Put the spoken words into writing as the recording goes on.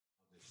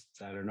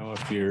I don't know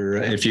if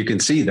you can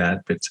see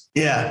that, but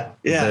yeah,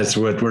 that's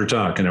what we're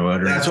talking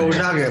about. That's what we're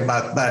talking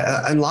about.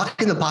 But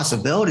unlocking the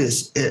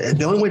possibilities,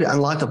 the only way to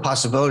unlock the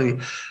possibility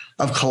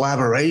of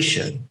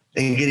collaboration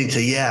and getting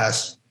to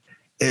yes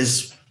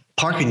is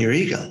parking your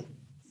ego.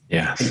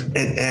 Yeah.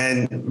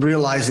 And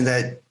realizing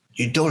that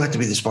you don't have to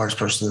be the smartest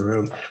person in the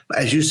room,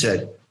 as you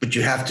said, but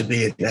you have to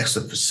be an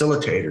excellent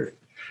facilitator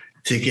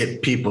to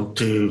get people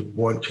to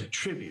want to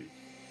contribute.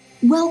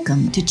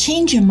 Welcome to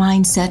Change Your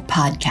Mindset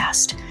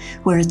podcast,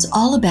 where it's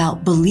all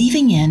about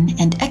believing in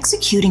and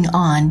executing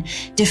on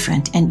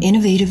different and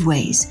innovative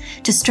ways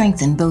to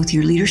strengthen both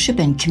your leadership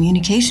and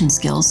communication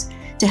skills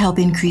to help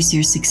increase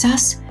your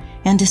success,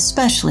 and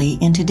especially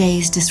in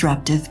today's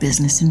disruptive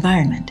business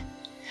environment.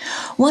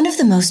 One of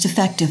the most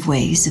effective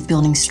ways of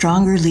building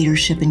stronger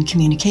leadership and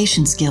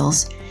communication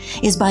skills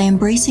is by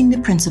embracing the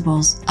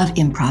principles of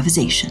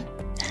improvisation.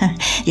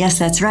 Yes,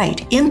 that's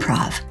right,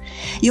 improv.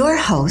 Your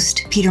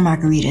host, Peter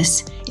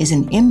Margaritis, is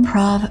an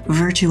improv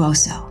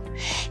virtuoso.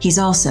 He's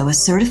also a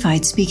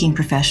certified speaking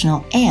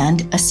professional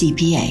and a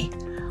CPA,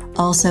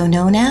 also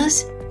known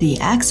as the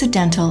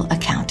Accidental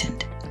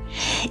Accountant.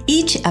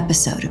 Each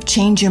episode of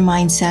Change Your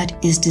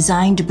Mindset is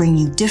designed to bring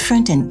you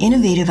different and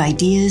innovative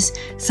ideas,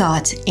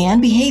 thoughts,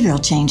 and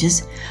behavioral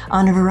changes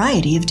on a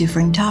variety of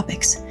differing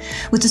topics,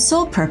 with the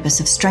sole purpose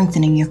of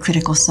strengthening your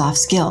critical soft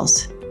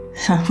skills.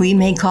 We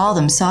may call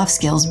them soft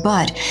skills,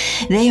 but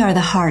they are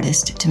the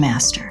hardest to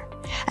master.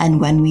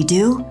 And when we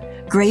do,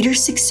 greater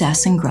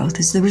success and growth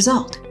is the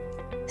result.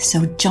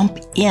 So jump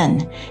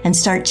in and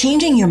start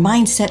changing your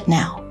mindset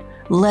now.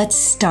 Let's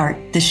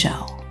start the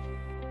show.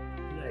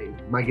 Today,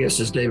 my guest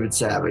is David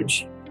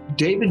Savage.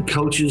 David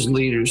coaches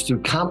leaders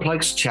through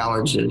complex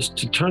challenges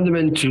to turn them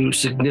into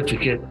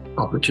significant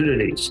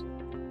opportunities,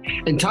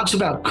 and talks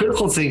about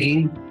critical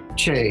thinking,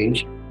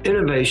 change,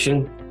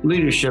 innovation,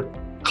 leadership,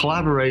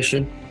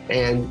 collaboration,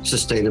 and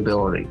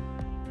sustainability.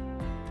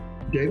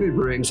 David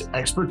brings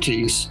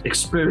expertise,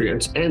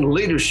 experience, and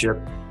leadership,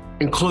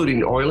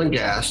 including oil and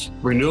gas,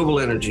 renewable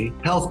energy,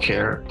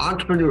 healthcare,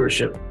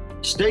 entrepreneurship,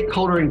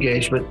 stakeholder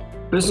engagement,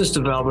 business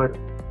development,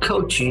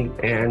 coaching,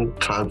 and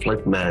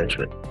conflict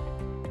management.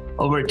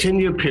 Over a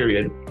 10-year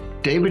period,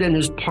 David and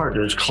his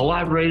partners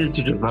collaborated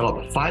to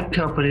develop 5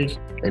 companies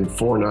and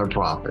 4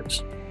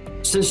 nonprofits.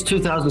 Since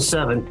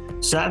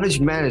 2007, Savage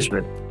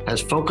Management has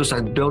focused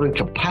on building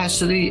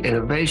capacity,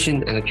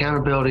 innovation, and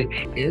accountability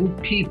in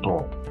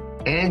people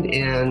and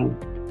in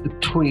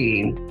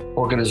between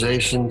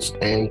organizations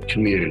and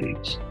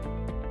communities.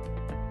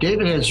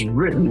 David has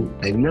written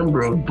a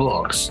number of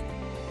books: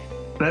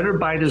 Better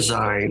by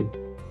Design,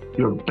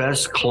 Your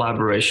Best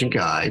Collaboration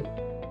Guide,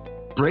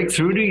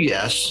 Breakthrough to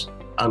Yes,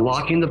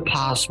 Unlocking the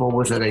Possible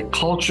Within a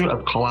Culture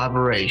of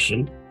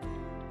Collaboration,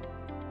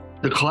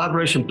 the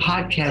Collaboration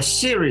Podcast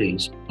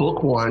Series,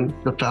 Book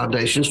 1, The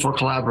Foundations for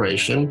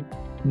Collaboration,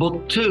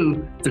 Book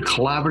 2, The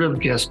Collaborative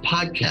Guest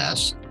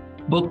Podcast,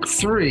 Book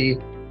 3,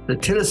 The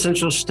 10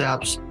 Essential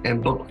Steps,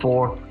 and Book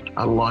 4,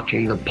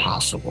 Unlocking the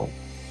Possible.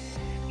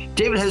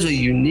 David has a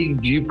unique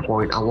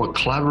viewpoint on what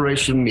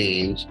collaboration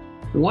means,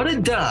 what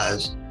it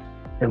does,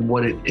 and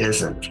what it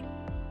isn't.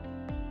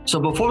 So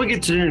before we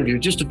get to the interview,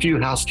 just a few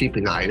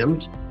housekeeping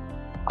items.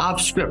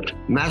 Off Script,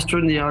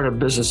 Mastering the Art of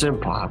Business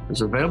Improv,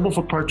 is available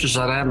for purchase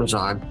on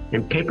Amazon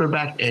in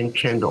paperback and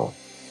Kindle.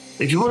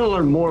 If you want to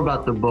learn more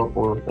about the book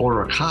or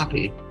order a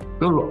copy,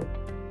 go to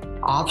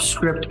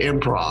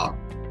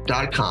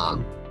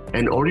offscriptimprov.com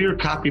and order your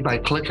copy by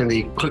clicking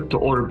the Click to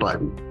Order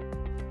button.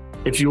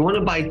 If you want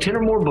to buy 10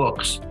 or more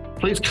books,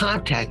 please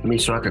contact me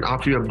so I can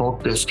offer you a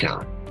bulk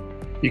discount.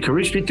 You can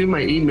reach me through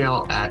my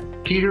email at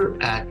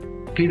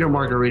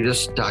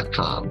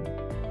peter@petermargaritis.com.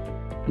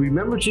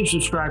 Remember to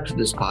subscribe to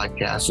this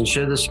podcast and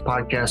share this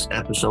podcast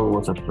episode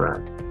with a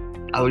friend.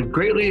 I would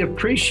greatly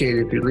appreciate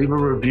it if you leave a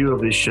review of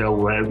this show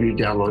wherever you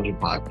download your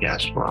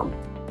podcast from.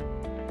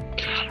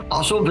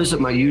 Also visit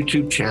my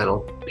YouTube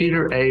channel,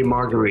 Peter A.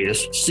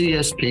 Margaritis,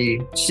 CSP,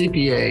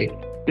 CPA,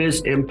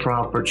 Biz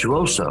Improv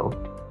Virtuoso,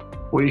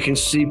 where you can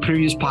see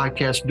previous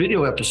podcast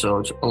video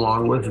episodes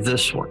along with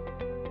this one.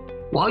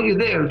 While you're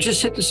there,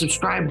 just hit the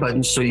subscribe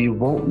button so you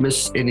won't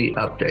miss any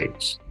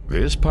updates.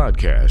 This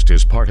podcast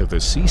is part of the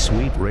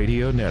C-Suite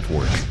Radio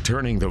Network,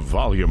 turning the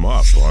volume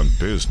up on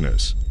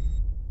business.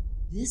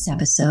 This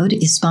episode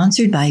is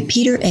sponsored by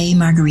Peter A.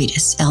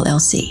 Margaritis,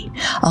 LLC,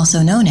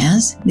 also known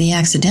as the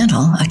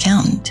Accidental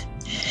Accountant.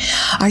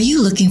 Are you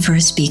looking for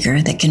a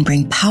speaker that can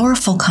bring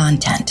powerful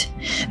content,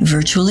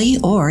 virtually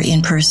or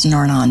in person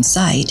or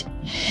on-site,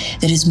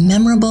 that is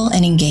memorable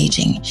and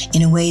engaging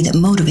in a way that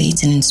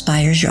motivates and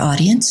inspires your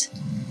audience?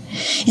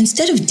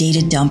 Instead of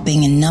data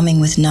dumping and numbing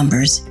with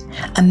numbers,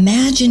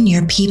 imagine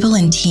your people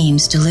and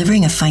teams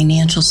delivering a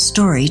financial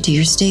story to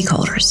your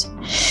stakeholders,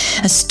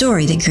 a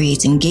story that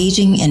creates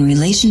engaging and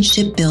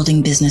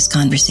relationship-building business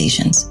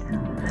conversations.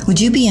 Would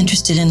you be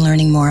interested in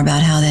learning more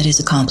about how that is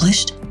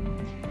accomplished?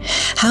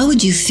 How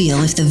would you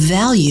feel if the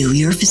value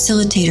your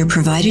facilitator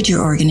provided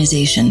your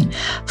organization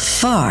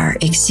far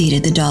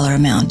exceeded the dollar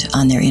amount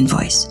on their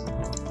invoice?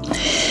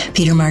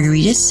 Peter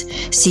Margaritis,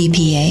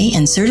 CPA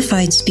and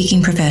certified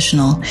speaking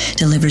professional,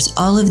 delivers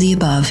all of the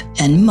above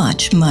and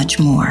much, much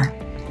more.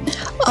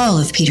 All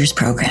of Peter's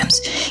programs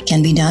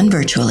can be done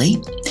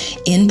virtually,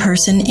 in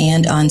person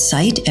and on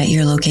site at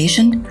your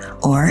location,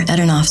 or at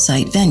an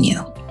off-site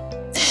venue.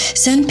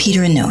 Send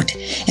Peter a note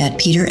at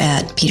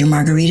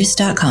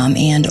peter@petermargaritis.com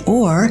and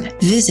or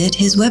visit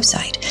his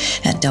website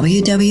at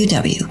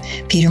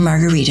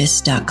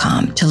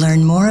www.petermargaritis.com to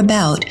learn more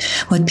about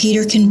what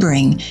Peter can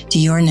bring to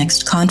your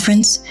next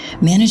conference,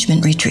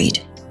 management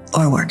retreat,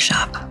 or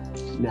workshop.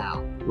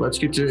 Now, let's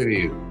get to the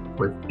interview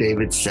with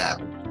David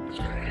Savage.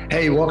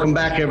 Hey, welcome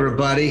back,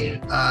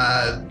 everybody.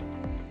 I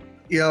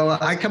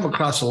come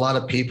across a lot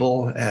of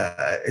people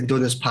in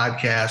doing this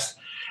podcast,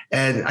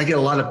 and I get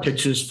a lot of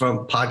pitches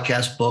from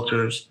podcast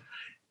bookers.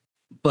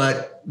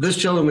 But this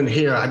gentleman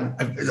here,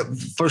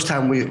 the first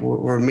time we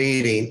were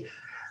meeting,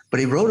 but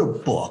he wrote a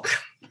book,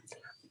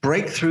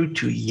 Breakthrough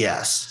to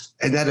Yes.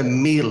 And that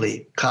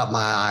immediately caught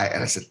my eye.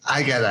 And I said,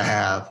 I got to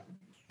have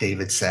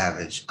David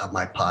Savage on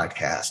my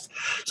podcast.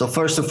 So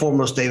first and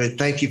foremost, David,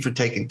 thank you for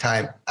taking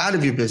time out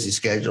of your busy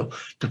schedule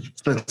to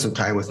spend some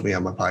time with me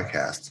on my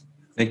podcast.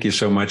 Thank you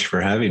so much for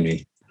having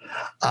me.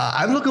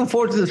 I'm looking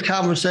forward to this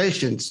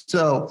conversation.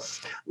 So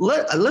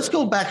let's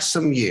go back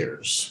some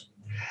years.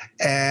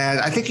 And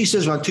I think he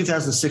says around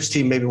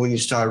 2016, maybe when you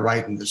started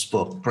writing this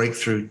book,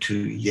 Breakthrough to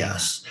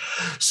Yes.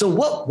 So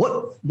what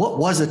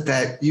was it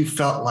that you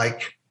felt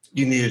like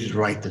you needed to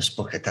write this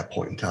book at that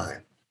point in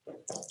time?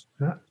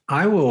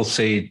 I will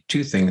say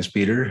two things,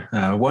 Peter.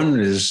 One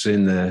is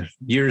in the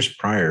years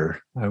prior,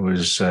 I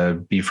was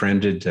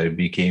befriended. I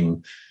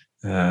became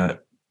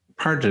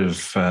part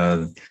of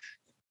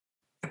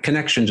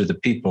connection to the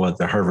people at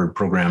the Harvard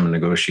Program of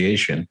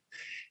Negotiation,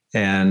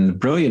 and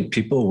brilliant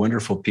people,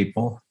 wonderful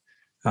people.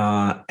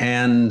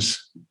 And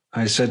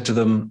I said to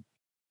them,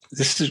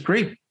 this is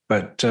great,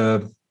 but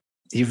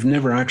you've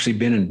never actually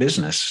been in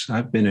business.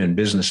 I've been in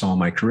business all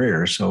my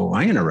career, so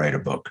I'm going to write a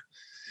book.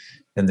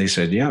 And they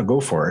said, yeah,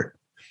 go for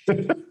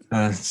it.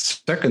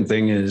 Second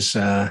thing is,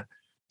 I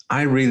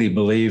really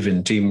believe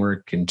in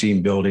teamwork and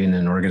team building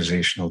and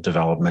organizational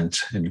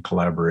development and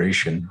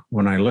collaboration.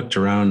 When I looked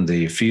around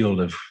the field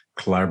of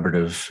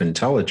collaborative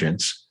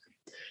intelligence,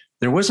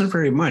 there wasn't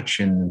very much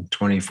in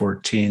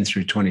 2014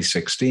 through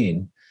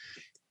 2016.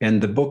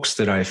 And the books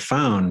that I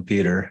found,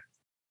 Peter,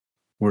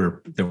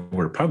 that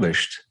were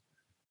published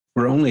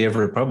were only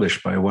ever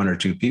published by one or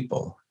two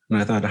people. And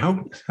I thought,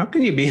 how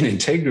can you be in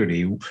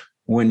integrity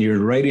when you're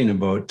writing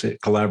about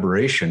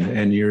collaboration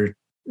and you're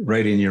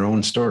writing your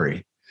own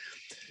story?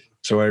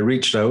 So I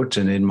reached out,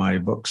 and in my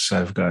books,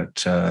 I've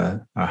got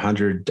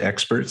 100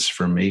 experts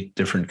from 8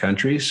 different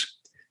countries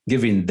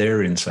giving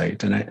their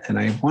insight. And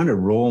I want to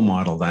role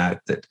model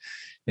that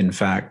in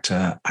fact,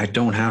 I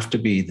don't have to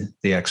be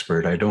the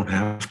expert. I don't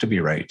have to be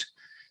right.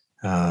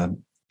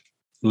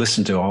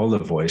 Listen to all the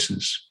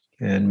voices.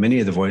 And many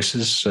of the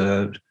voices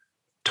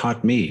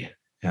taught me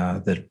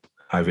that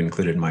I've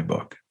included in my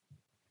book.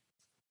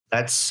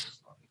 That's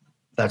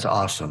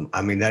awesome.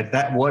 I mean,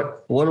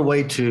 what a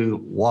way to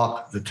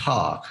walk the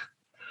talk,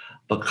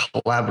 but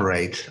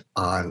collaborate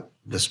on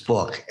this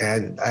book.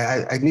 And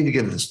I need to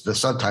give the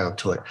subtitle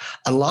to it: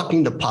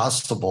 Unlocking the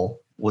Possible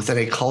Within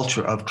a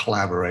Culture of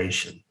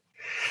Collaboration.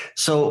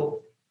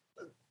 So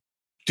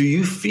do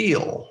you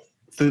feel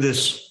through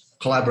this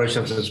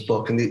collaboration of this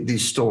book and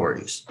these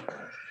stories,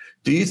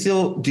 do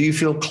you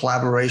feel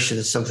collaboration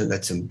is something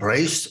that's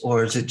embraced,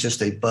 or is it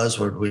just a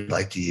buzzword we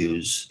like to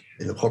use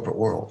in the corporate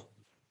world?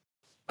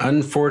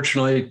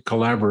 Unfortunately,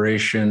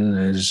 collaboration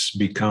has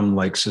become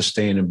like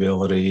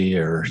sustainability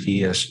or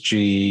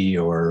ESG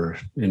or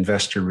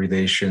investor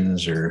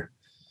relations or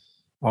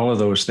all of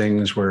those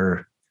things,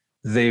 where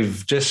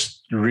they've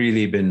just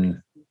really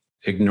been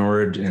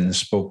ignored and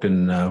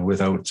spoken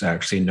without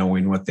actually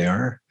knowing what they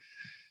are.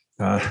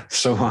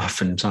 So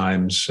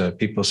oftentimes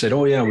people said,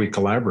 oh yeah, we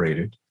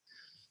collaborated.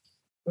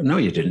 But no,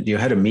 you didn't. You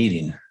had a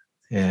meeting.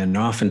 And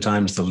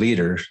oftentimes the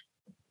leader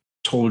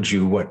told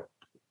you what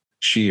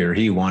she or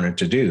he wanted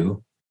to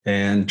do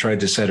and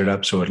tried to set it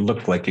up so it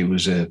looked like it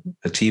was a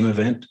team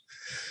event.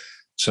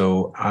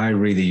 So I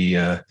really,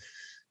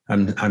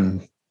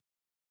 I'm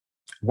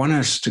want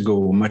us to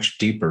go much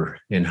deeper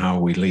in how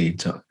we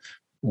lead. So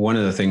one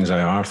of the things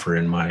I offer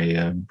in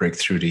my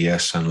Breakthrough to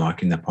Yes,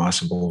 Unlocking the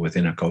Possible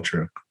Within a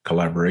Culture of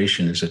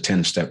Collaboration is a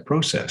 10-step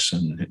process,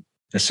 and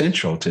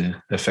essential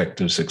to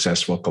effective,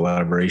 successful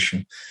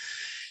collaboration.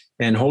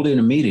 And holding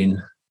a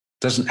meeting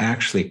doesn't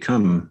actually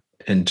come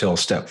until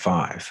step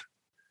 5.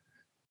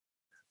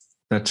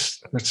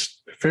 That's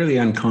fairly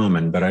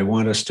uncommon, but I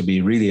want us to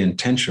be really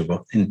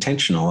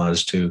intentional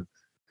as to,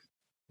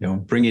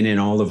 bringing in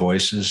all the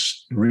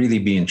voices, really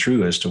being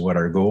true as to what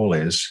our goal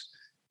is,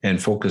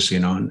 and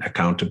focusing on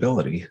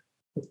accountability.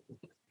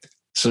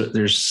 So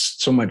there's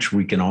so much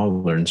we can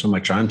all learn, so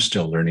much I'm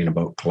still learning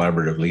about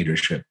collaborative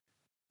leadership.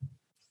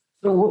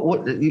 So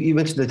what you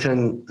mentioned the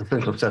 10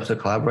 essential steps of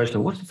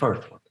collaboration. What's the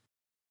first one?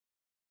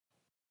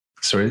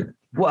 Sorry?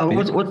 Well,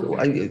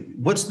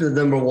 what's the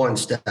number one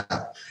step?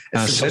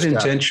 Set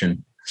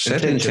intention.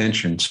 Set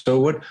intention.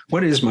 So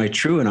what is my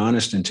true and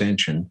honest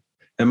intention?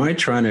 Am I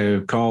trying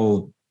to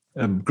call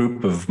a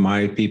group of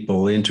my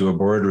people into a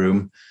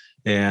boardroom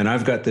and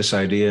I've got this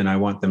idea and I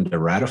want them to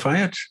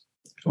ratify it?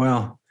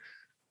 Well,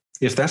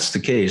 if that's the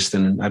case,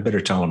 then I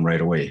better tell them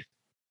right away,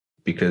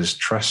 because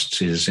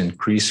trust is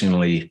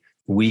increasingly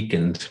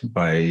weakened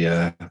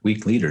by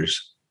weak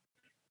leaders.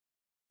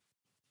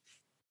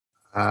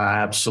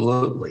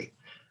 Absolutely.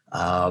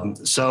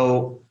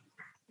 So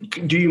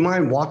do you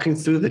mind walking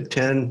through the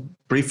 10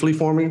 briefly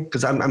for me?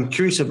 Because I'm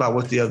curious about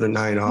what the other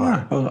 9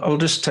 are. Yeah, I'll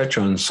just touch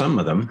on some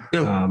of them.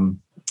 Yeah.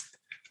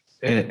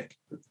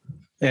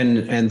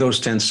 And those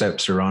 10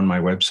 steps are on my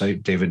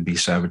website,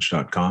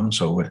 davidbsavage.com.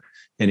 So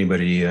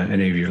anybody,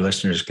 any of your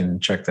listeners can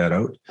check that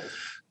out.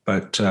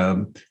 But,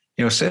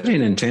 setting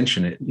an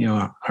intention,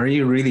 are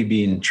you really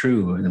being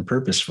true and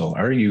purposeful?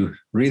 Are you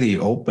really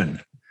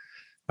open?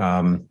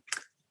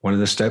 One of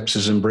the steps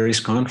is embrace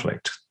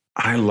conflict.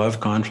 I love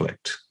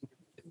conflict.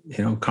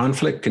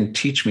 Conflict can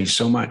teach me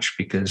so much,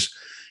 because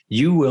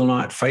you will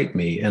not fight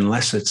me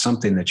unless it's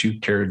something that you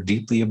care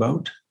deeply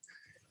about.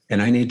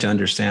 And I need to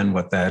understand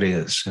what that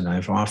is. And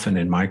I've often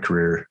in my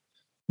career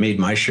made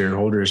my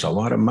shareholders a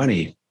lot of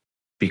money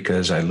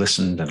because I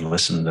listened and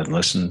listened and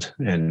listened,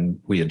 and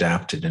we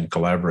adapted and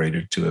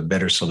collaborated to a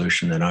better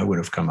solution than I would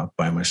have come up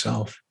by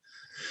myself.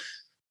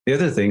 The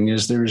other thing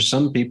is there's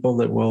some people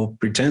that will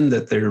pretend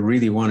that they're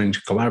really wanting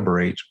to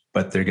collaborate,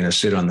 but they're going to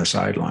sit on the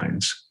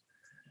sidelines.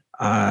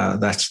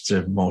 That's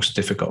the most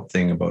difficult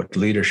thing about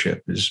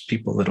leadership, is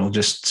people that'll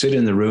just sit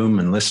in the room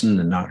and listen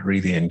and not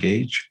really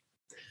engage.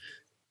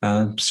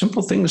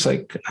 Simple things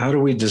like, how do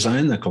we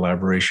design the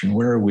collaboration?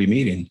 Where are we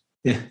meeting?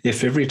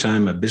 If every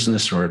time a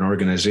business or an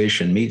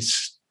organization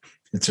meets,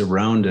 it's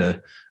around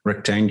a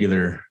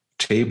rectangular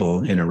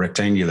table in a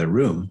rectangular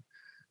room,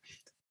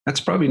 that's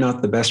probably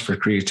not the best for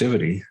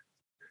creativity.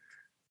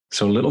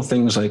 So little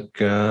things like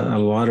a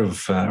lot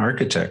of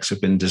architects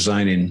have been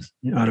designing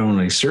not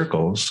only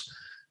circles,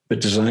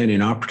 but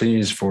designing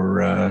opportunities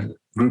for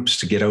groups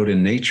to get out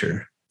in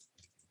nature.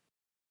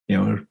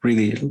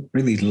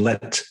 Really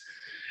let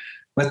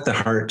the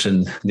heart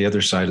and the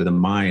other side of the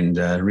mind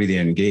really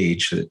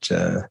engage,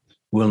 that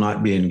will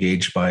not be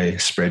engaged by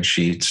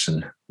spreadsheets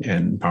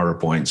and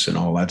PowerPoints and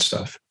all that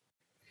stuff.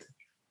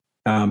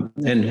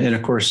 And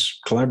of course,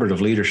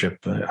 collaborative leadership,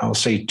 I'll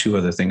say 2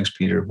 other things,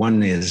 Peter.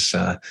 One is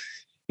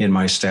in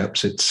my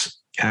steps,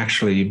 it's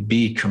actually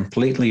be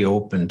completely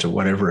open to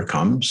whatever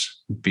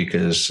comes,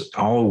 because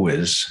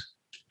always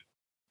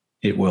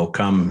it will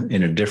come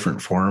in a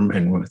different form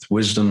and with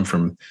wisdom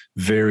from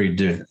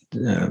very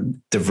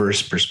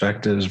diverse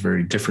perspectives,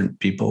 very different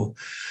people.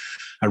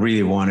 I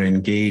really want to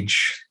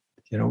engage,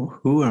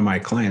 who are my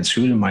clients?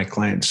 Who are my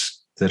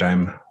clients that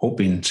I'm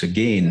hoping to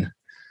gain?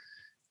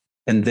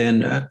 And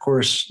then, of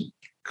course,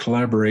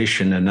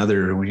 collaboration,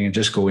 we're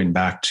just going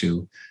back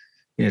to,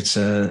 it's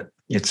a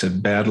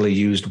badly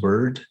used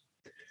word.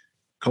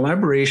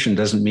 Collaboration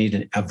doesn't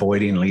mean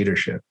avoiding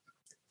leadership.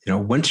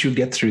 Once you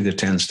get through the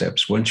 10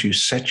 steps, once you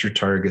set your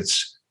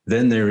targets,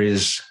 then there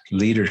is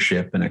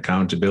leadership and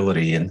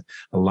accountability and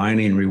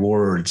aligning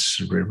rewards,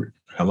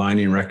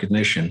 aligning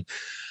recognition,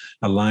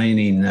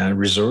 aligning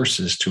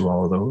resources to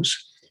all of those.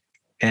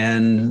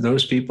 And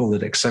those people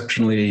that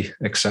exceptionally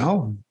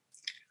excel,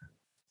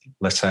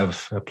 let's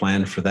have a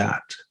plan for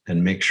that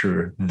and make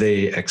sure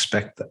they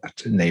expect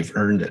that and they've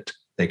earned it.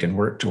 They can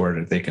work toward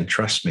it. They can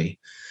trust me.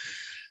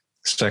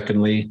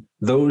 Secondly,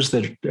 those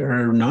that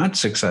are not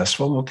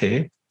successful,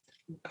 okay,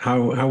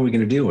 how are we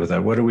going to deal with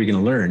that? What are we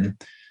going to learn?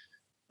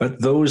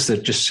 But those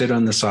that just sit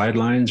on the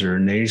sidelines or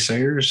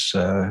naysayers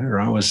are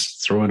always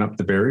throwing up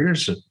the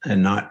barriers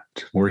and not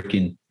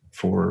working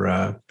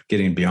for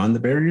getting beyond the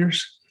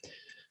barriers,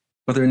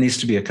 well, there needs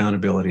to be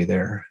accountability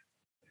there.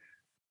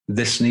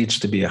 This needs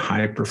to be a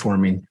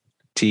high-performing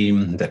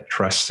team that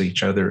trusts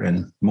each other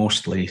and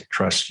mostly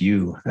trusts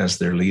you as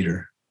their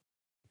leader.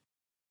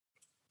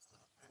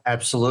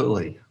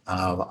 Absolutely.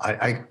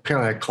 I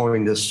kind of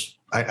coined this.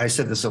 I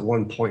said this at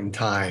one point in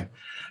time.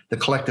 The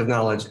collective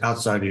knowledge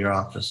outside of your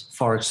office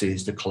far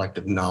exceeds the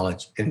collective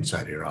knowledge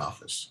inside of your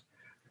office.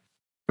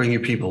 Bring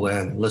your people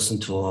in, listen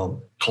to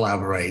them,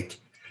 collaborate,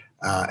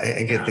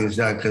 and get things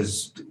done.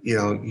 Because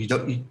you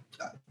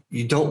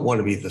don't want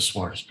to be the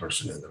smartest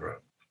person in the room.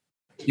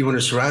 You want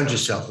to surround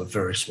yourself with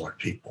very smart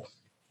people.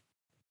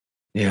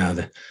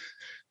 Yeah,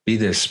 be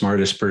the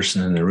smartest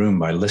person in the room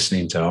by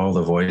listening to all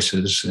the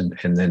voices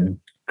and then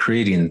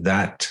creating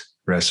that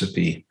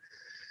recipe.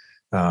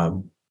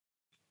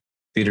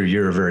 Peter,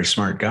 you're a very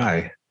smart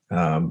guy.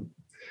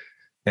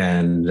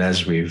 And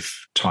as we've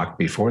talked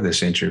before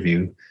this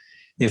interview,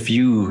 if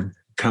you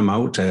come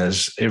out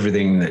as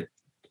everything that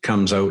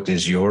comes out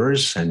is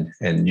yours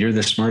and you're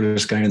the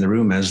smartest guy in the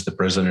room as the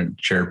president,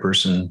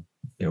 chairperson,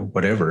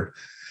 whatever,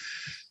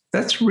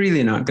 that's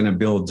really not going to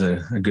build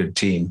a good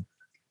team.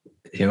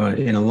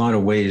 In a lot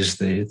of ways,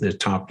 the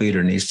top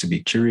leader needs to be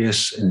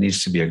curious and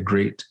needs to be a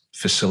great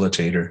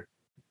facilitator.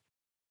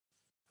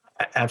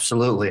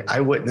 Absolutely. I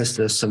witnessed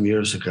this some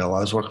years ago. I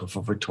was working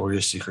for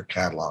Victoria's Secret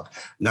catalog,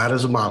 not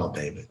as a model,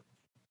 David,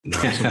 No,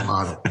 it's a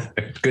model.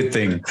 Good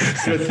thing.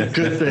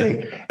 Good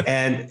thing.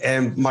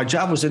 And my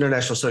job was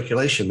international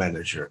circulation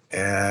manager,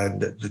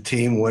 and the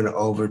team went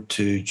over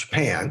to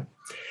Japan.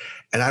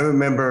 And I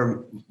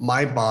remember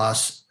my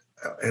boss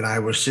and I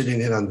were sitting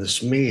in on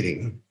this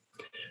meeting,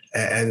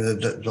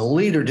 and the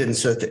leader didn't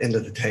sit at the end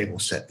of the table,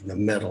 sat in the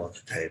middle of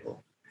the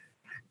table.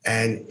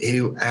 And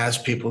he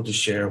asked people to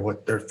share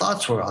what their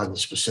thoughts were on the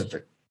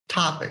specific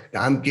topic.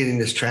 Now, I'm getting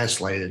this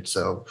translated.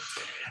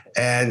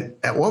 And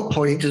at one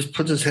point he just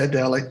puts his head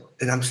down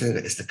and I'm saying,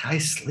 is the guy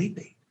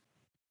sleeping?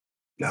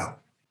 No.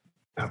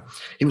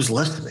 He was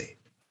listening.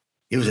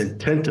 He was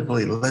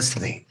attentively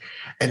listening.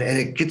 And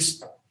it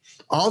gets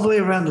all the way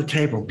around the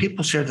table.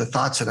 People share their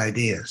thoughts and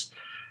ideas.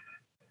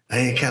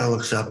 And he kind of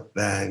looks up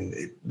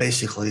and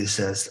basically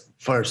says,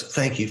 first,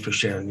 thank you for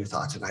sharing your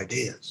thoughts and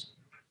ideas.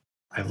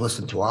 I've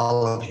listened to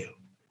all of you.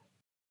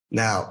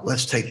 Now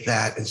let's take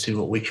that and see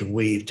what we can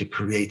weave to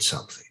create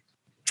something.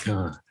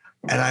 And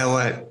I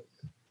went,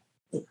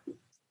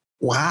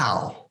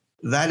 wow,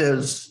 that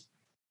is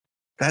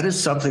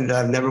something that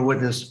I've never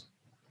witnessed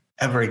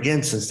ever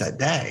again since that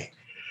day.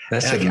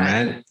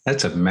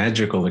 That's a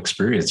magical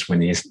experience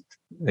when you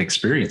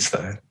experience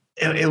that.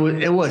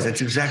 It was.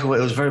 It's exactly what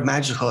it was. Very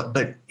magical.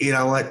 But you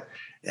know what?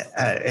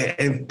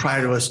 And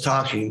prior to us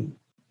talking,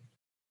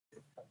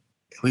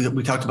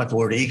 we talked about the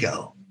word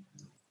ego.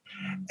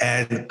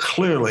 And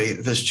clearly,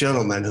 this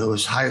gentleman who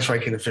was highest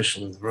ranking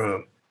official in the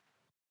room,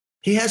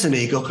 he has an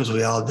ego because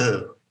we all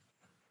do,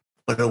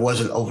 but it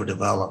wasn't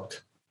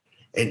overdeveloped.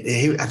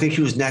 And I think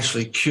he was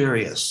naturally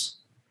curious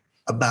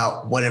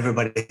about what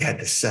everybody had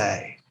to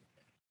say.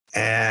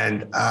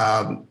 And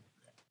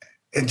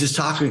just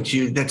talking to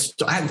you,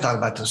 I hadn't thought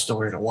about this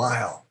story in a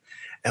while.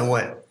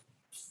 And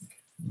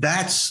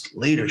that's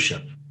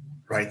leadership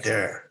right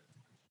there.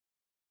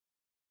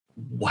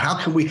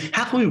 How can we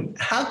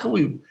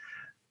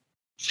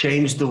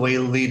change the way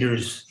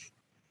leaders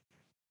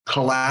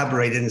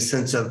collaborate in the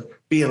sense of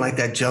being like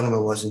that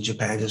gentleman was in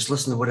Japan, just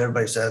listen to what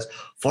everybody says,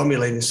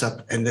 formulating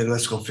something, and then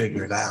let's go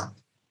figure it out.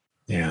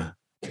 Yeah.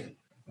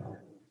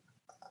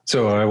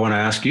 So I want to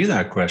ask you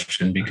that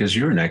question because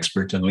you're an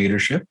expert in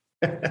leadership.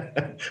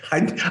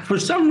 For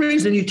some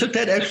reason, you took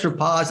that extra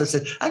pause. I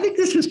said, I think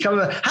this is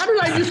coming. How did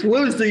I just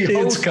lose the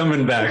host? It's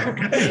coming back.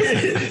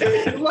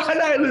 Why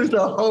did I lose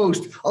the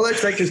host? Oh,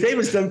 that's right, because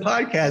David's done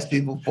podcast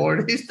people before,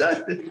 and he's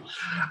done it.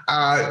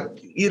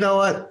 You know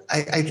what?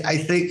 I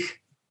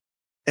think,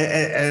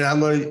 and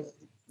I'm going to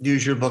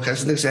use your book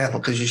as an example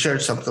because you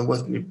shared something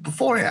with me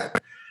beforehand.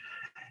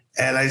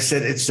 And I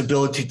said, it's the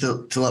ability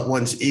to let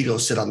one's ego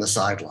sit on the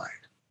sideline.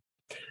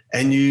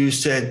 And you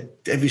said,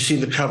 have you seen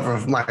the cover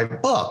of my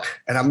book?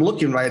 And I'm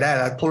looking right at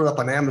it. I pulled it up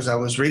on Amazon. I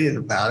was reading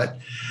about it.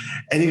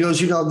 And he goes,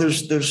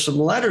 there's some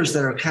letters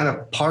that are kind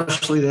of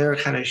partially there,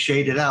 kind of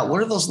shaded out.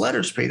 What are those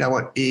letters, Pete? I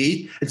went,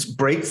 E. It's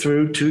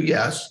breakthrough to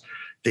yes.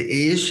 The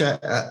E is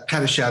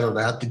kind of shadowed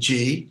out. The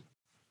G,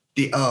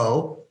 the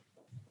O,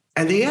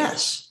 and the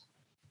S.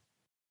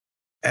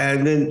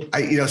 And then,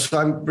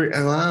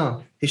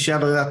 wow, he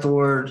shadowed out the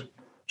word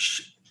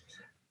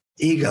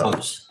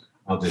egos.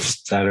 I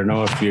don't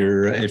know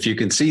if you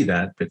can see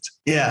that, but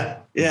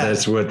yeah,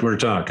 that's what we're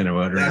talking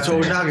about. That's what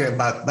we're talking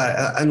about.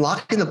 But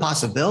unlocking the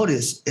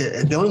possibilities,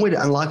 the only way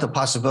to unlock the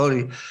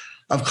possibility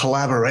of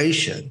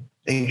collaboration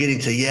and getting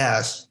to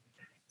yes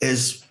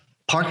is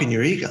parking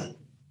your ego.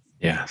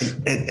 Yeah.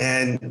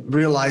 And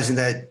realizing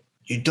that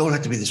you don't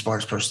have to be the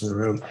smartest person in the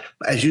room,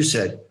 as you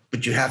said,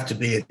 but you have to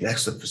be an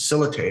excellent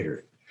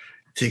facilitator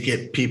to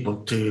get people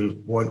to,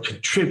 one,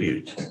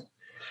 contribute,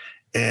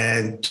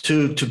 and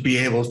two, to be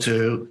able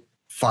to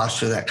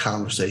foster that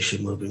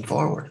conversation moving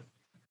forward.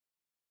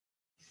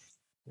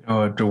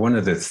 One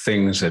of the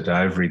things that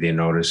I've really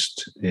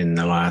noticed in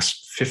the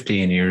last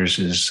 15 years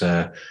is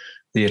the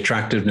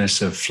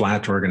attractiveness of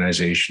flat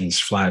organizations,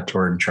 flat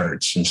org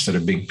charts instead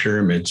of big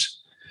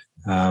pyramids.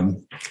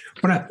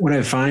 What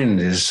I find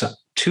is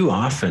too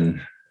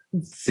often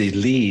the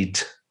lead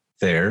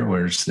there,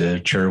 where it's the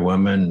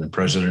chairwoman, the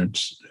president,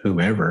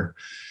 whomever,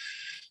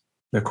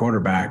 the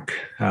quarterback,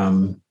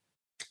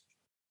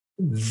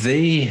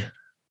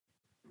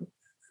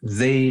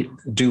 they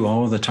do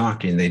all the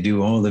talking, they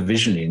do all the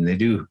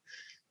visioning,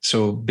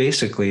 so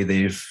basically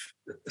they've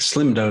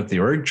slimmed out the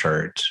org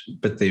chart,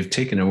 but they've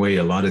taken away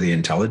a lot of the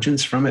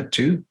intelligence from it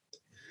too.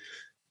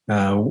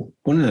 One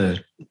of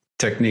the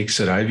techniques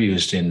that I've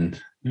used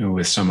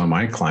with some of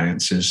my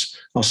clients is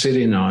I'll sit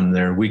in on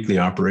their weekly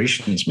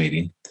operations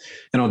meeting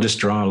and I'll just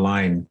draw a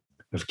line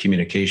of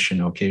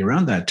communication. Okay,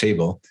 around that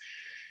table,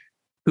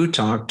 who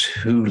talked,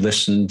 who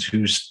listened,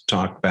 who's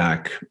talked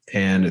back.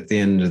 And at the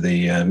end of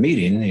the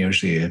meeting,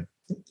 usually a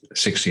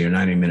 60 or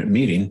 90-minute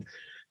meeting,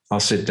 I'll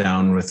sit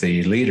down with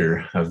the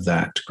leader of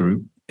that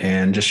group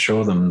and just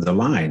show them the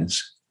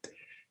lines.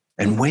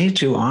 And way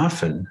too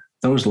often,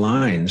 those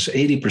lines,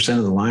 80%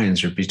 of the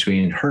lines are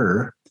between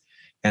her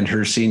and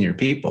her senior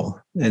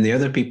people. And the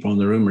other people in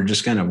the room are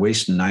just kind of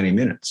wasting 90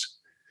 minutes.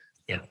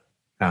 Yeah.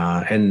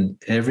 And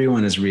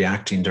everyone is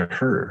reacting to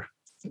her.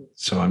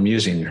 So I'm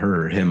using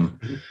her, him,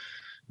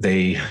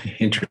 they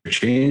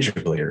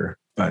interchangeably are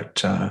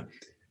But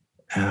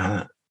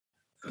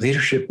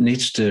leadership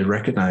needs to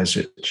recognize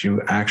that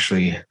you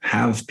actually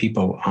have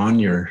people on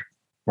your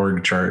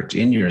org chart,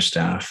 in your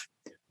staff,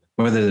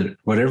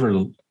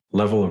 whatever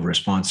level of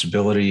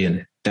responsibility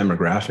and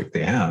demographic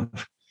they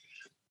have.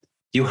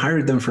 You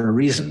hired them for a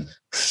reason.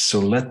 So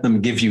let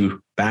them give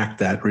you back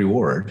that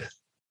reward.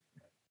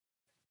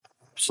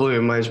 Absolutely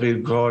reminds me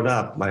of growing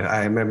up.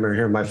 I remember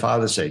hearing my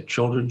father say,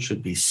 children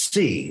should be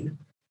seen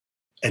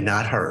and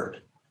not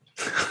heard.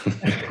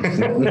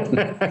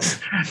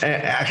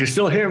 I can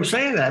still hear him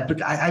saying that,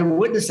 but I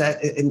witnessed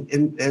that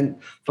in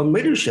from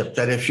leadership,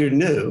 that if you're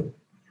new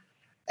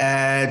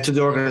to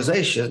the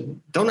organization,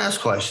 don't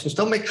ask questions,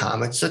 don't make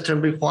comments, sit there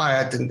and be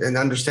quiet and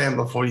understand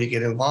before you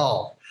get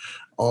involved.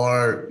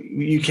 Or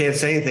you can't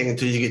say anything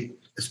until you get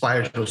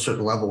aspired to a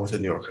certain level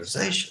within the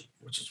organization,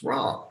 which is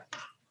wrong.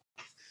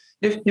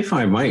 If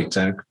I might,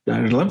 I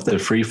love the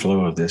free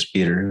flow of this,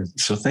 Peter.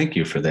 So thank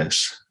you for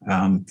this.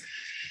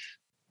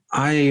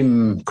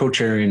 I'm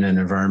co-chairing an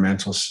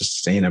environmental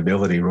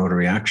sustainability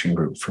Rotary Action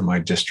Group for my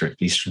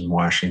district, Eastern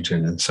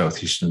Washington and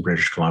Southeastern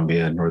British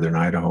Columbia and Northern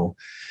Idaho.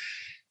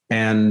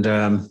 And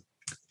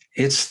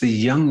it's the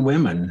young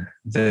women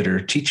that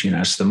are teaching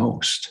us the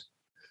most.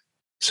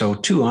 So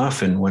too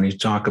often when you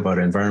talk about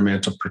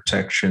environmental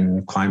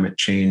protection, climate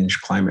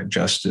change, climate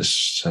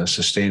justice,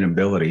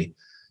 sustainability,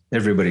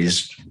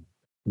 everybody's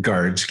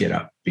guards get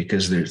up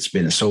because it's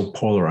been so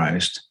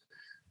polarized,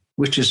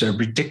 which is a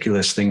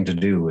ridiculous thing to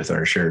do with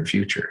our shared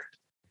future.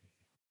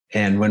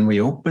 And when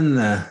we open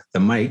the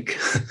mic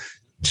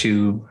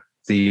to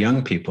the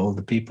young people,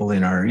 the people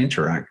in our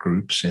interact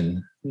groups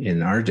in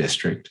our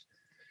district,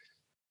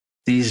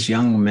 these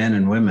young men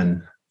and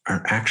women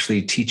are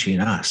actually teaching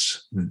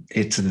us.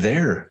 It's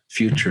their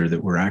future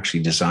that we're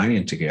actually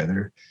designing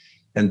together.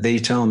 And they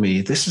tell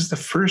me this is the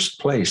first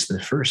place, the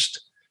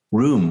first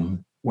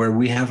room where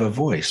we have a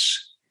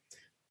voice.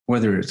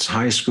 Whether it's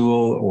high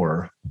school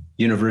or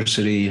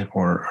university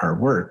or our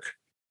work,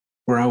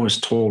 where I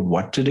was told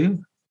what to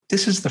do,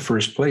 this is the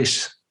first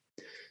place.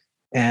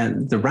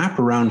 And the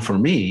wraparound for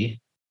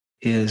me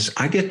is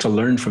I get to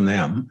learn from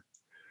them.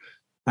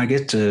 I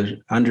get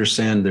to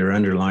understand their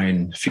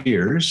underlying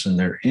fears and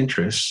their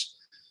interests.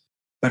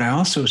 But I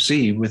also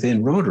see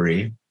within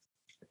Rotary,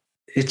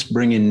 it's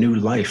bringing new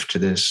life to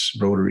this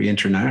Rotary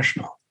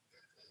International.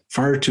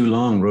 Far too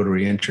long,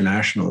 Rotary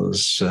International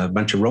is a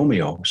bunch of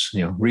Romeos,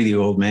 really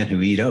old men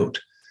who eat out.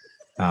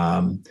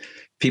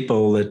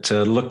 People that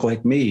look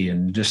like me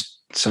and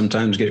just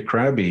sometimes get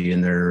crabby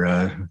in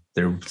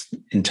their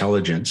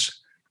intelligence.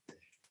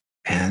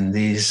 And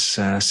these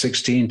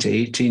 16 to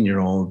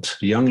 18-year-old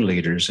young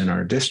leaders in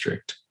our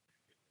district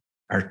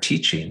are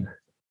teaching,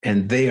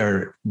 and they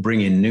are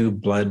bringing new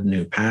blood,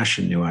 new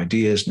passion, new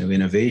ideas, new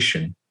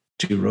innovation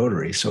to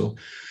Rotary. So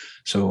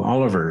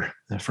Oliver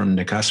from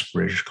Nakusp,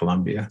 British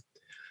Columbia,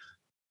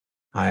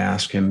 I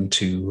asked him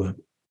to,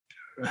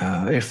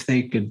 if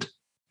they could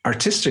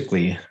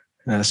artistically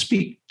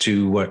speak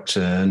to what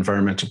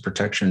environmental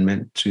protection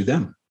meant to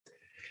them.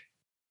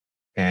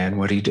 And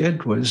what he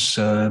did was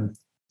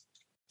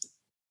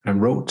I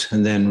wrote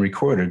and then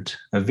recorded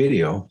a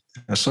video,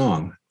 a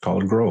song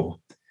called Grow.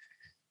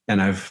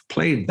 And I've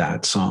played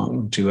that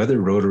song to other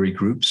Rotary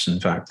groups. In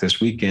fact,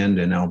 this weekend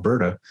in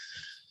Alberta,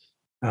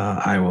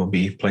 I will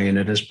be playing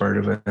it as part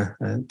of a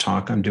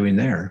talk I'm doing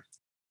there.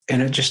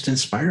 And it just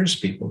inspires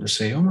people to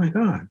say, oh my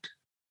God,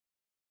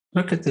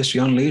 look at this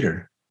young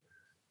leader.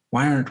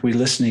 Why aren't we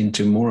listening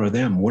to more of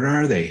them? Where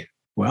are they?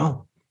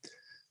 Well,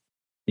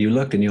 you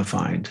look and you'll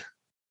find.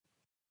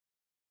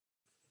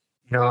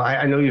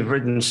 I know you've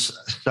written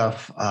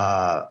stuff.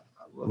 I'm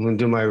going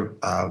to do my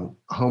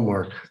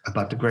homework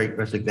about the Great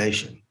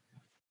Resignation.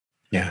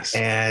 Yes.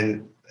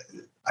 And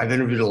I've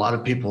interviewed a lot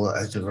of people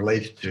as it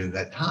relates to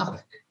that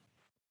topic.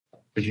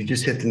 But you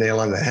just hit the nail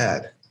on the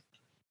head.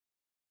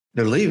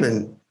 They're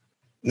leaving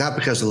not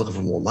because they're looking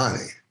for more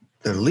money.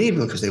 They're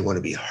leaving because they want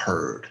to be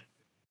heard.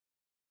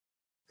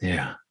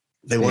 Yeah.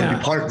 They want to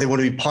be part. They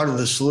want to be part of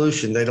the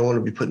solution. They don't want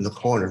to be put in the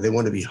corner. They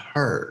want to be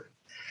heard.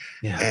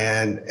 Yeah.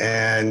 And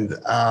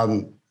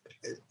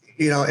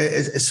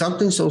it's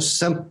something so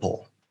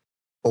simple.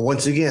 But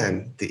once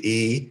again, the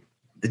E,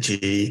 the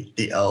G,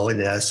 the O,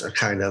 and S are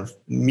kind of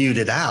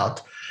muted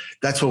out.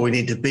 That's where we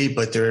need to be,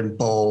 but they're in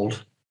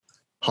bold,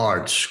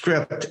 hard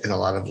script in a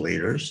lot of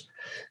leaders,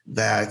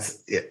 that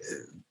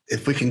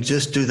if we can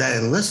just do that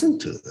and listen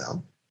to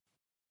them,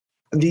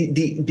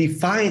 the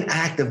fine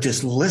act of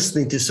just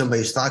listening to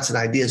somebody's thoughts and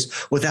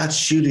ideas without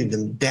shooting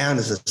them down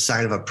is a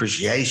sign of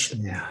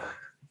appreciation. Yeah.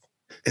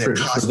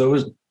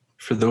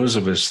 For those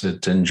of us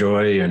that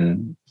enjoy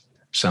and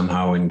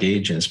somehow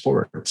engage in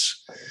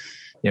sports,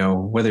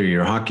 whether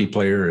you're a hockey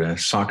player, a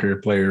soccer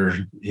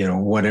player,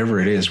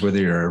 whatever it is, whether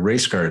you're a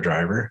race car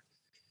driver,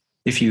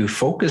 if you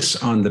focus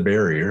on the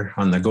barrier,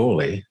 on the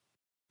goalie,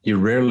 you're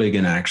rarely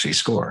going to actually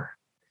score.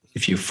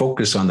 If you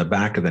focus on the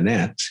back of the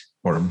net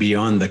or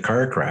beyond the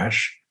car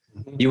crash,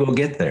 you will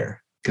get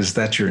there because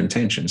that's your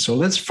intention. So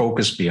let's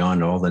focus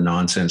beyond all the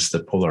nonsense,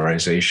 the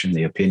polarization,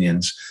 the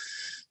opinions,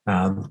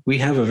 We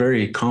have a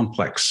very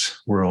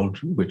complex world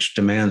which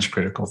demands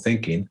critical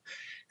thinking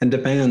and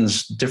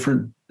demands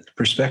different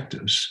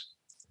perspectives,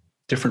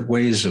 different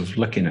ways of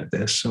looking at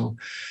this. So,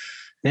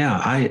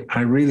 yeah,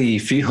 I really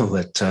feel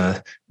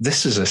that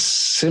this is a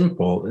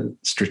simple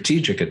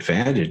strategic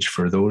advantage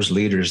for those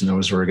leaders and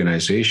those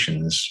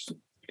organizations,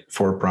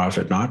 for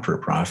profit, not for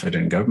profit,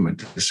 and government,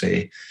 to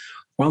say,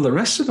 while the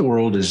rest of the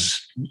world is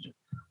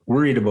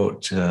worried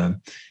about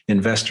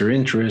investor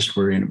interest,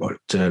 worrying about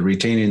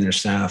retaining their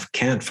staff,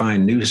 can't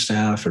find new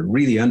staff, are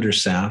really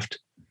understaffed,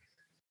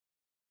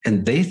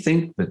 and they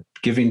think that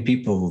giving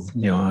people,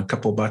 a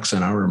couple bucks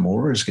an hour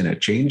more is going to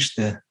change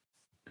the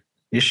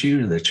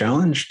issue, the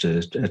challenge to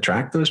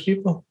attract those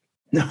people.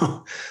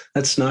 No,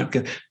 that's not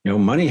good.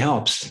 Money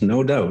helps,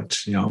 no doubt.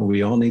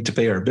 We all need to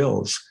pay our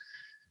bills.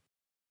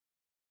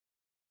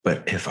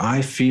 But if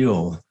I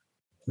feel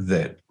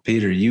that,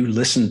 Peter, you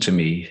listen to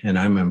me and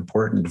I'm an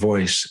important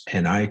voice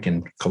and I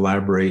can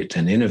collaborate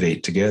and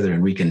innovate together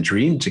and we can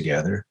dream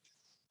together,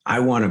 I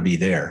want to be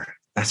there.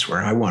 That's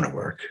where I want to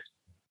work.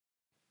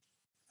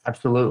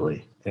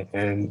 Absolutely.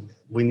 And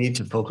we need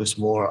to focus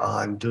more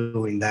on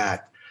doing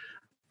that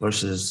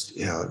versus,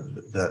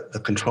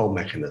 the control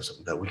mechanism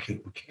that we can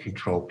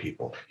control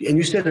people. And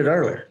you said it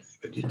earlier.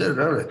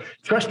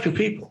 Trust your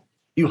people.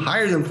 You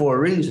hire them for a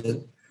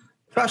reason.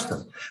 Trust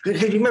them.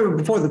 Because you remember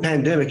before the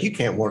pandemic, you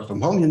can't work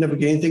from home. You'll never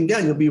get anything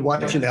done. You'll be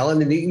watching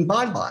Ellen and eating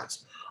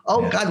bonbons.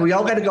 Oh, yeah. God, we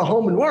all got to go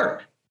home and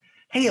work.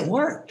 Hey, it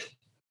worked.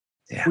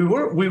 Yeah.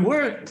 We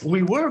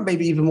were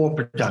maybe even more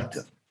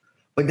productive.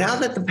 But now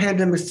that the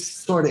pandemic is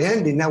sort of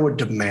ending, now we're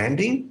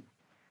demanding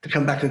to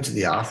come back into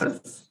the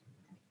office.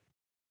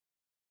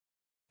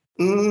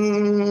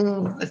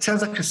 It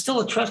sounds like it's still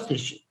a trust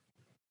issue.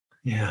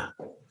 Yeah.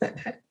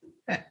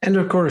 And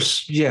of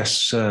course,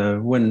 yes,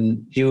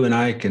 when you and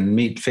I can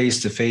meet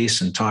face to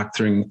face and talk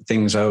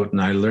things out,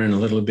 and I learn a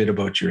little bit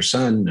about your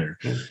son, or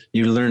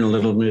you learn a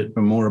little bit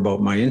more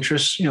about my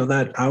interests,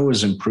 that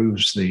always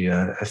improves the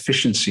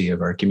efficiency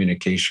of our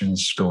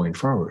communications going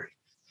forward.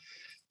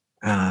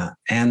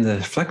 And the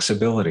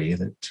flexibility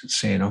that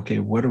saying, okay,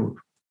 what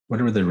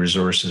are the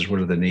resources? What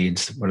are the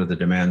needs? What are the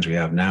demands we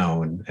have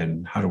now?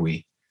 And how do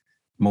we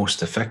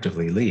most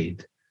effectively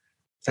lead?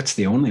 That's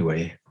the only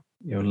way.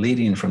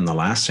 Leading from the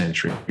last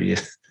century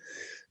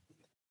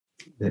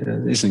isn't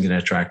going to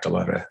attract a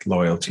lot of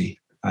loyalty.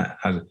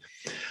 I'm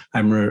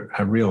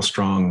a real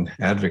strong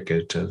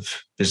advocate of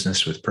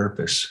business with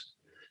purpose.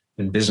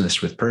 And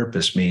business with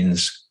purpose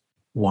means,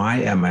 why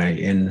am I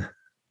in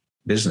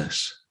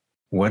business?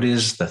 What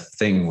is the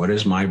thing? What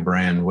is my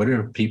brand? What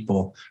do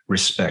people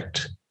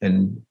respect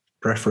and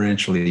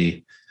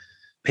preferentially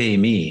pay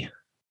me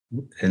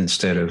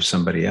instead of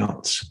somebody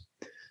else?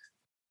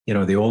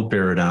 The old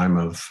paradigm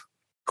of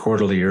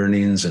quarterly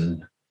earnings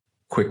and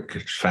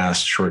quick,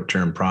 fast,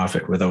 short-term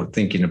profit without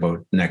thinking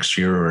about next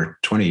year or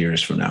 20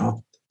 years from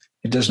now,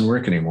 it doesn't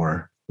work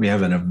anymore. We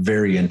have a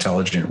very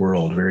intelligent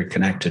world, very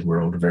connected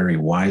world, very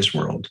wise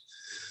world.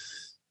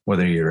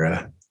 Whether you're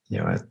a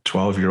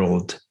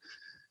 12-year-old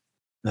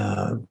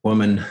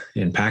woman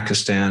in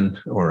Pakistan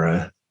or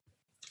a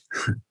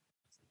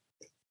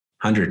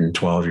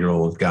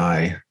 112-year-old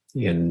guy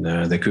in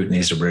the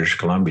Kootenays of British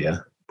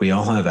Columbia, we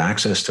all have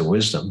access to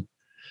wisdom.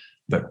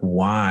 But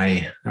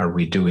why are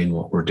we doing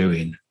what we're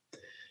doing?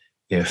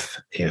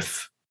 If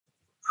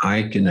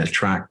I can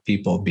attract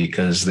people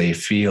because they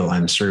feel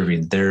I'm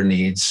serving their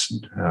needs,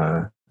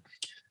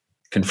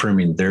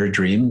 confirming their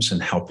dreams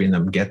and helping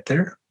them get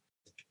there,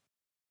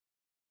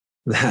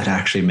 that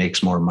actually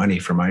makes more money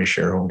for my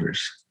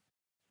shareholders.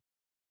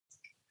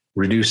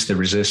 Reduce the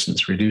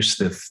resistance, reduce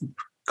the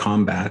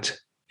combat,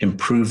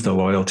 improve the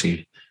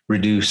loyalty,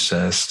 reduce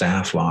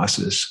staff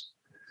losses.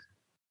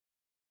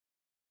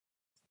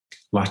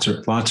 Lots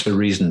of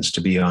reasons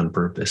to be on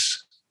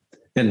purpose.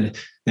 And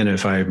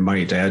if I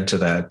might add to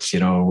that,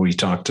 we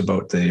talked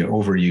about the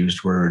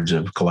overused words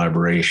of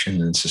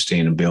collaboration and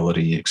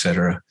sustainability, et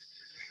cetera.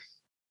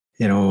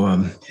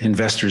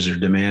 Investors are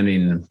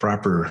demanding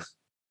proper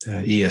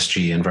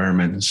ESG,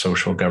 environment and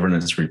social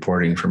governance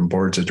reporting from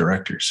boards of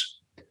directors.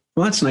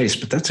 Well, that's nice,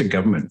 but that's a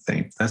government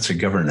thing. That's a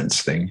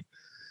governance thing.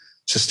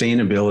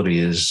 Sustainability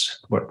is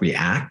what we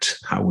act,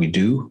 how we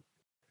do.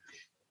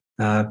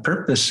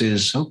 Purpose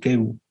is, okay,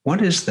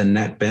 what is the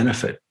net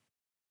benefit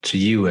to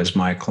you as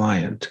my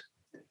client?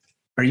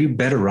 Are you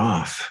better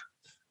off,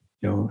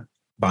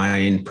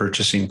 buying,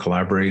 purchasing,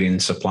 collaborating,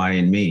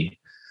 supplying me?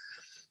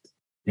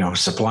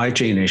 Supply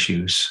chain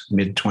issues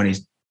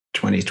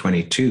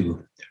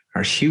mid-2022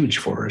 are huge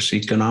for us.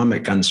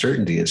 Economic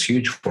uncertainty is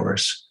huge for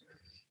us.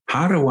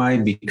 How do I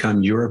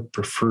become your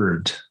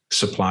preferred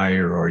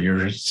supplier or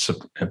your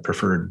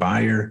preferred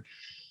buyer?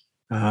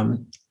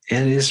 And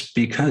it is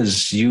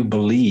because you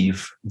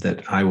believe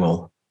that I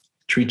will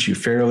treat you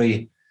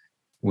fairly.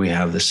 We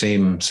have the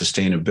same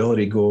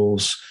sustainability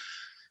goals.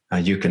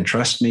 You can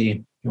trust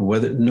me.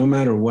 No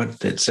matter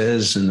what it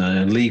says in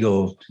the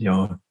legal,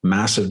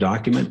 massive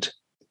document,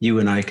 you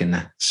and I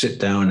can sit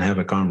down and have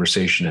a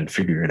conversation and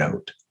figure it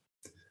out.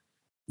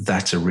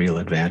 That's a real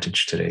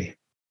advantage today.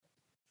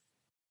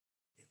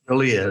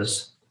 really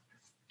is.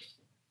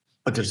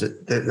 But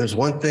there's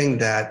one thing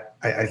that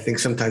I think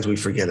sometimes we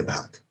forget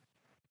about.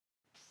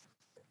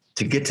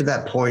 To get to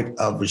that point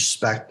of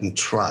respect and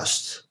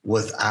trust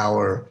with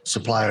our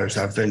suppliers,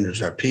 our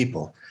vendors, our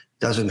people,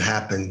 doesn't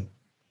happen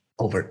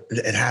over.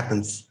 It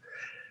happens.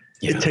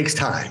 Yeah. It takes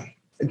time.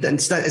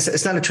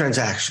 It's not a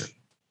transaction.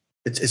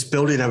 It's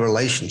building a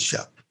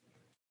relationship.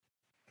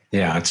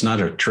 Yeah, it's not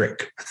a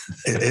trick.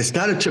 It's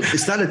not a trick.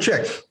 It's not a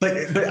trick. But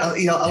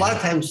a lot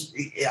of times,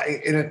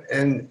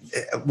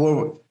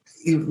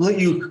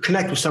 you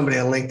connect with somebody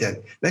on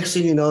LinkedIn. Next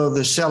thing you know,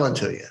 they're selling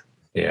to you.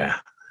 Yeah.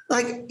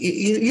 Like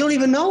you don't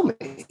even know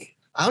me.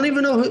 I don't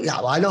even know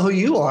I know who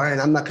you are, and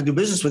I'm not going to do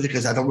business with you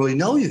because I don't really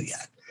know you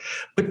yet.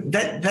 But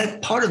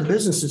that part of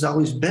business has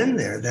always been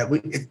there. That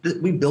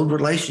we build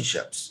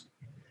relationships,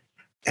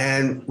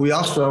 and we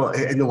also,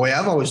 in the way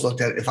I've always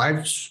looked at it, if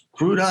I've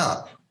screwed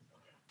up,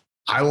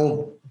 I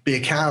will be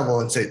accountable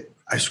and say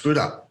I screwed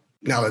up.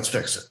 Now let's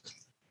fix it.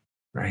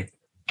 Right.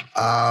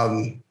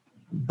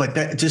 But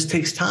that just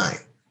takes time.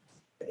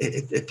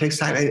 It takes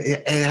time, and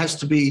it has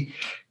to be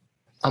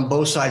on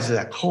both sides of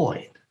that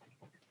coin.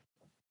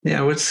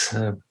 Yeah, what's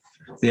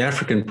the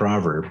African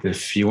proverb?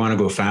 If you want to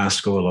go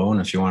fast, go alone.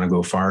 If you want to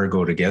go far,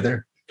 go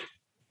together.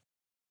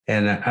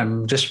 And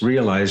I'm just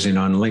realizing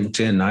on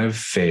LinkedIn, I've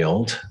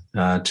failed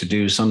to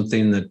do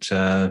something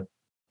that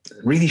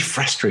really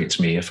frustrates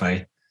me. If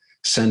I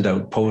send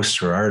out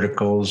posts or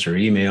articles or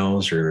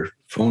emails or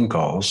phone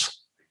calls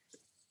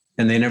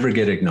and they never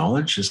get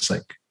acknowledged, it's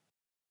like,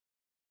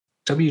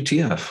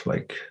 WTF?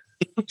 Like,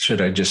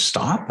 should I just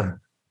stop?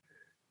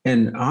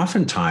 And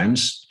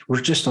oftentimes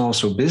we're just all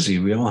so busy.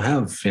 We all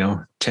have,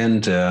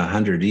 10 to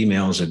 100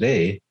 emails a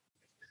day.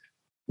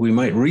 We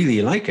might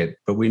really like it,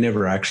 but we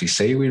never actually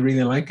say we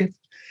really like it.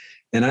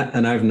 And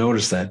I've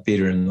noticed that,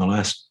 Peter, in the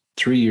last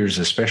 3 years,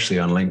 especially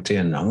on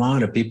LinkedIn, a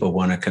lot of people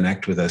want to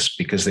connect with us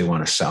because they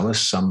want to sell us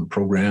some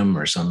program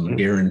or some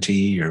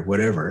guarantee or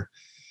whatever.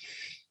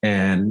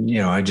 And,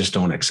 I just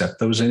don't accept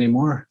those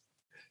anymore.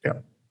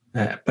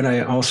 Yeah. But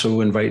I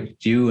also invite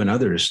you and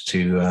others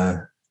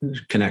to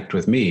connect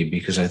with me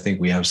because I think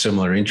we have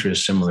similar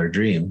interests, similar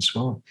dreams.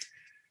 Well,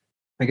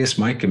 I guess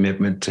my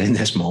commitment in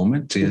this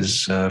moment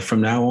is from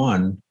now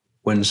on,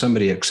 when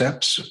somebody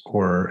accepts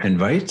or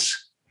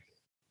invites,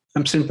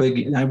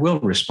 I will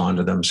respond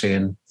to them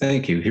saying,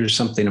 thank you. Here's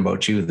something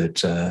about you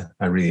that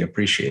I really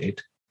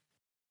appreciate.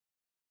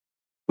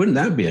 Wouldn't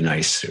that be a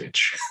nice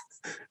switch?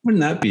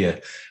 Wouldn't that be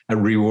a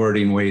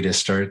rewarding way to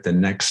start the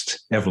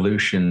next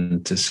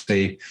evolution, to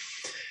say,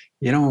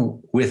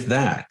 with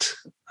that,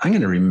 I'm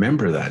going to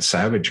remember that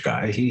Savage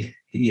guy.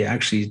 He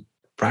actually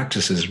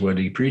practices what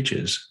he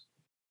preaches.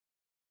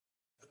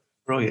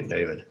 Brilliant,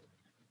 David.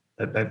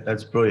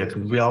 That's brilliant.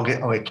 We all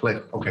get,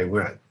 click. Okay,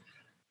 we're in.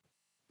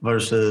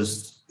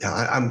 Versus,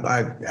 I'm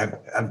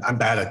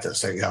bad at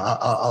this.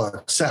 I'll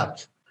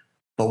accept,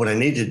 but what I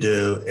need to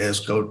do is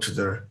go to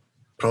their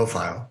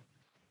profile,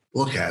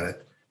 look at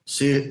it,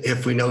 see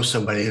if we know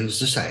somebody who's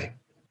the same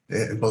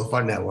in both of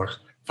our networks.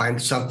 Find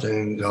something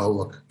and go,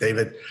 look,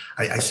 David,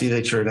 I see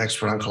that you're an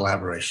expert on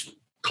collaboration.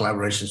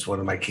 Collaboration is one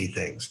of my key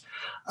things.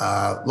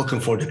 Looking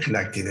forward to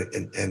connecting it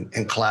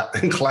and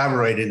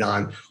collaborating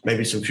on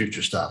maybe some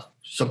future stuff,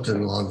 something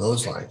along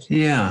those lines.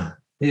 Yeah.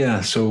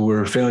 Yeah. So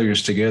we're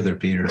failures together,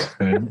 Peter.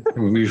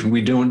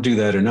 We don't do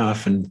that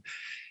enough. And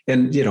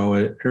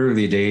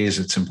early days,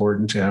 it's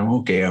important to, I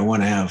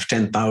want to have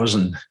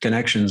 10,000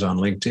 connections on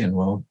LinkedIn.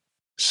 Well,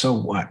 so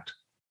what?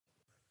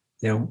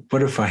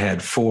 What if I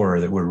had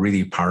 4 that were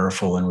really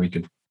powerful and we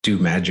could do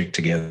magic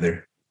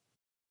together?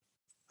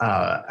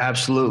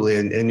 Absolutely.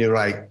 And you're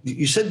right.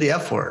 You said the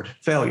F word,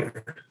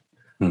 failure.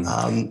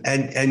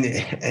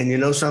 And you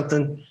know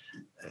something?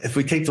 If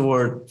we take the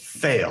word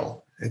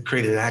fail and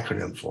create an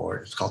acronym for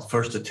it, it's called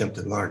First Attempt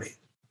at Learning.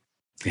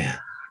 Yeah.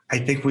 I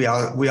think we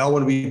all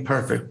want to be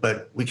perfect,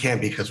 but we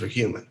can't because we're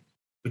human.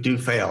 We do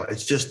fail.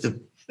 It's just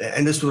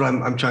and this is what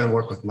I'm trying to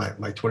work with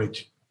my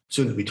 22,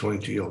 soon to be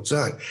 22-year-old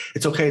son.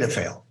 It's okay to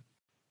fail.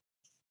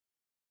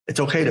 It's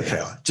okay to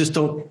fail. Just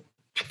don't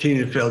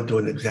continue to fail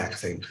doing the exact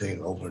same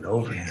thing over and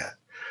over again.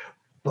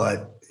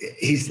 But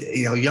he's,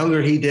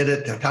 younger, he did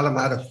it. I taught him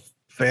how to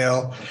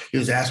fail. He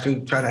was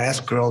trying to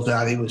ask girls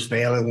out. He was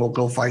failing. We'll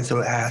go find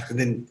someone to ask. And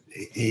then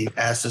he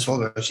asked this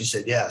woman. She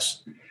said,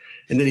 yes.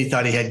 And then he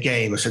thought he had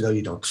game. I said, no,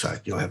 you don't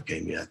suck. You don't have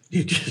game yet.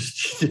 You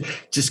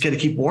just got to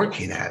keep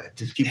working at it.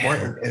 Just keep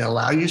working and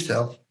allow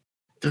yourself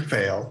to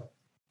fail,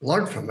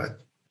 learn from it,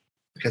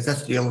 because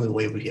that's the only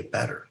way we get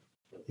better.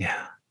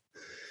 Yeah.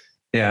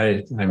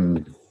 Yeah,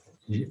 I'm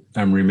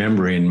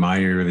remembering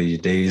my early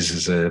days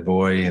as a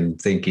boy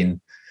and thinking,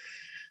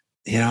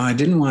 I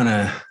didn't want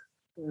to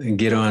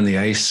get on the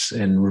ice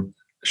and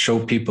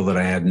show people that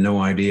I had no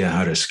idea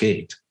how to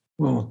skate.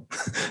 Well,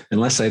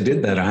 unless I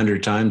did that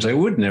 100 times, I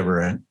would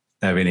never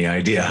have any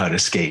idea how to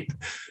skate.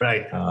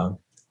 Right.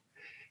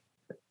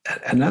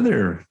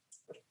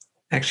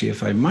 Actually,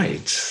 if I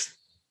might,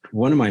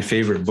 one of my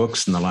favorite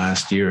books in the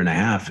last year and a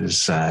half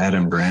is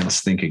Adam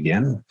Grant's Think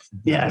Again.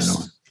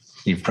 Yes.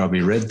 You've probably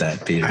read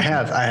that, Peter. I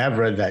have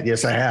read that.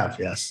 Yes, I have.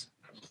 Yes.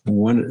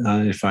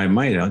 if I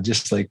might, I'd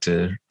just like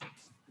to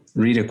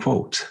read a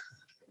quote.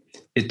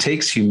 It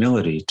takes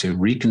humility to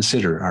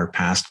reconsider our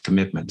past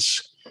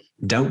commitments,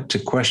 doubt to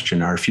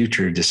question our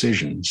future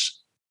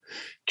decisions,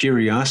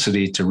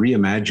 curiosity to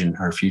reimagine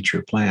our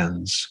future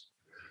plans.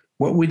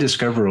 What we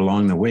discover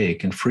along the way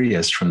can free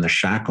us from the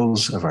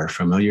shackles of our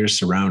familiar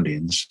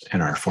surroundings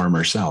and our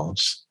former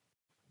selves.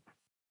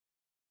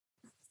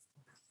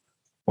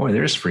 Boy,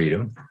 there's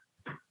freedom.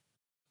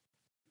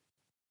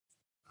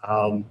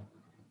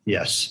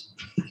 Yes.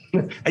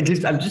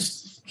 I'm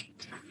just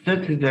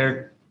sitting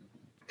there.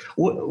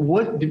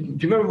 What do you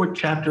remember what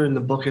chapter in the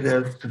book it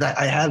is? Because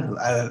I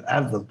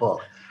have the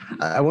book.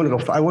 I want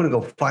to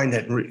go find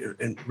that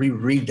and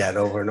reread that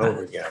over and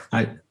over again.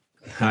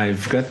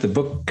 I've got the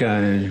book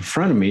in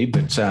front of me,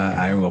 but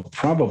I will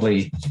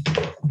probably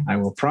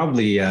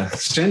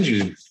send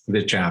you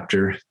the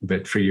chapter,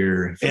 but for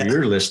your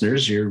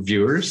listeners, your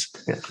viewers.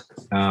 Yeah.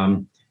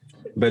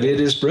 But it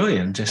is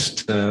brilliant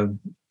just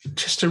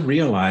to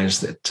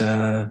realize that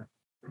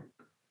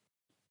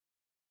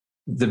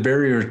the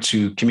barrier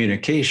to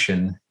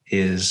communication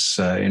is,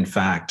 in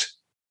fact,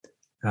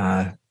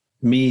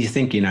 me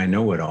thinking I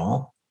know it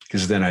all,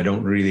 because then I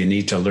don't really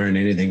need to learn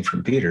anything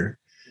from Peter.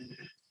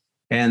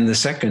 And the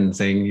second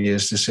thing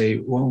is to say,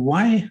 well,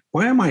 why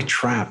am I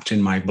trapped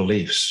in my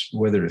beliefs,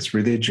 whether it's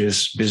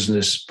religious,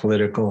 business,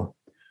 political?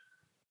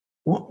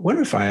 What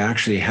if I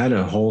actually had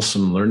a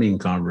wholesome learning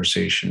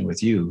conversation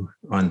with you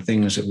on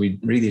things that we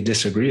really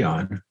disagree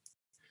on?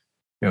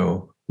 You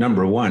know,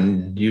 number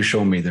one, you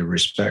show me the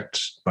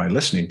respect by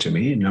listening to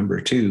me.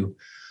 Number two,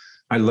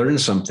 I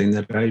learned something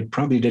that I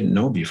probably didn't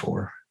know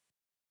before.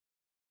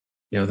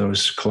 You know,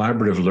 those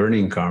collaborative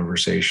learning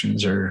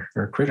conversations are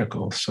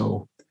critical.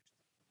 So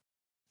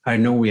I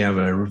know we have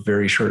a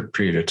very short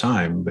period of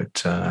time,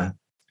 but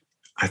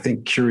I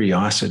think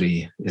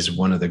curiosity is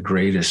one of the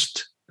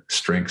greatest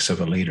strengths of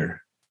a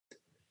leader.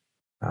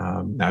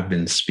 I've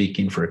been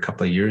speaking for a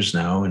couple of years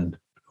now and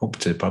hope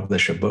to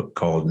publish a book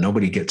called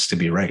Nobody Gets to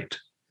Be Right.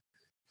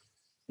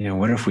 You know,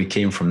 what if we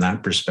came from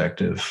that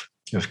perspective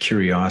of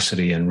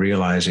curiosity and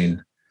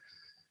realizing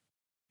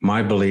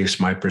my beliefs,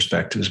 my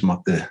perspectives,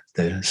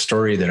 the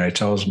story that I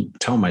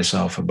tell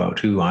myself about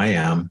who I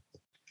am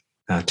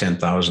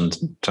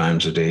 10,000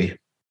 times a day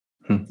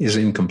is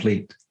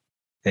incomplete,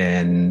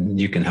 and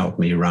you can help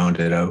me round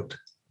it out.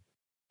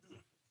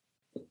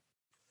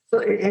 So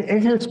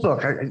in his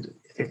book,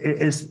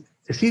 is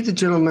he the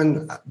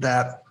gentleman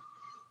that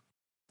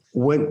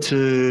went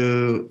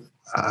to,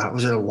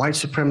 was it a white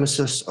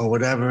supremacist or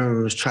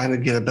whatever, was trying to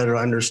get a better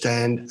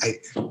understand?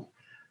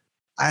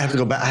 I have to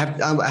go back.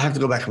 I have to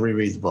go back and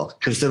reread the book,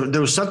 because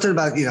there was something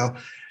about, you know,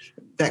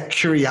 that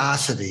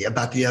curiosity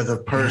about the other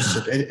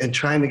person, and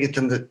trying to get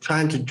them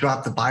trying to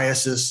drop the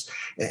biases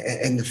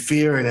and the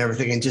fear and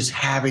everything, and just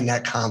having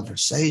that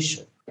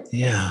conversation.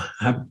 Yeah,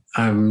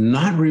 I'm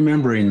not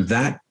remembering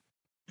that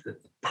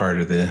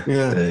part of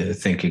the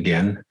think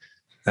again.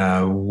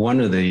 One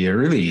of the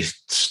early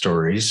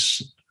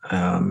stories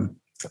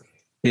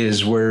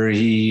is where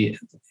he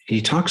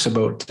talks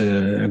about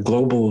a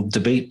global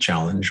debate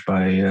challenge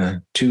by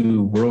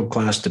two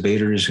world-class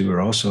debaters who are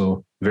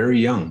also very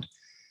young.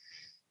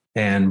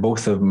 And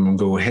both of them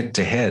go head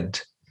to head.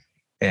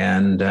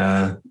 And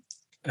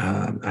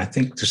I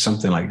think there's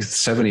something like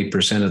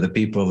 70% of the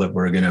people that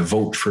were going to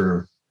vote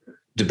for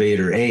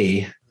debater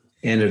A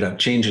ended up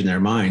changing their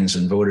minds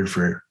and voted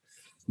for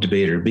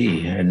debater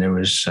B. And there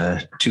was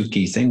two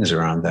key things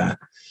around that.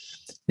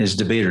 Is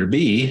debater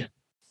B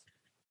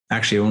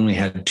actually only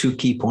had 2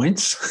 key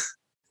points.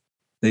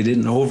 They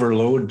didn't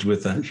overload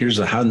with here's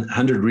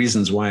 100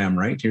 reasons why I'm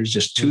right. Here's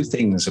just 2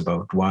 things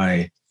about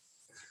why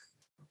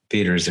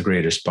Peter is the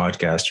greatest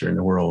podcaster in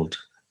the world.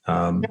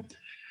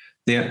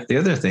 The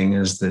other thing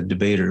is the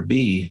debater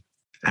B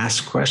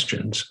asked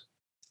questions.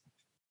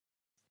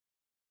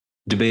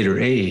 Debater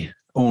A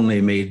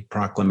only made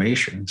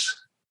proclamations.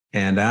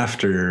 And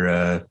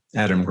after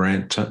Adam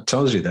Grant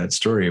tells you that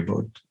story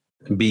about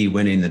B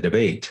winning the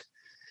debate,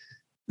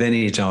 then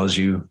he tells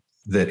you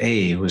that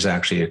A was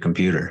actually a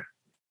computer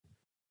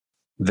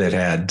that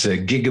had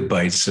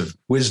gigabytes of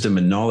wisdom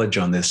and knowledge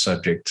on this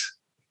subject,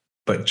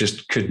 but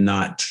just could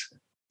not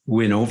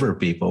win over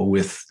people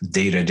with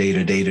data.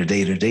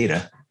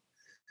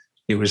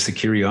 It was the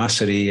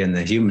curiosity and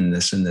the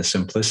humanness and the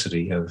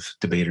simplicity of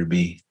debater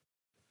B.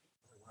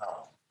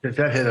 Wow,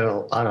 that hit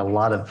on a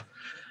lot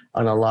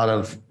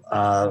of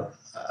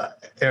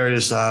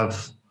areas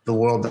of the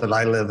world that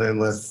I live in,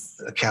 with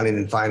accounting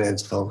and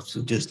finance folks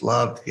who just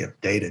love to get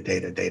data.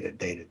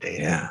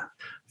 Yeah.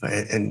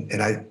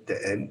 And I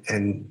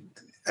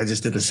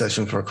just did a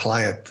session for a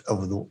client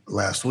over the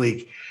last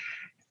week.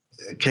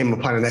 Came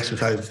upon an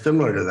exercise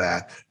similar to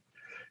that,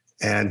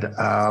 and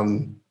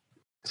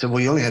said, "Well,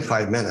 you only had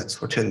 5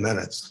 minutes or 10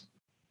 minutes.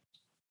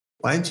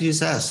 Why didn't you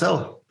just ask,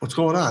 so what's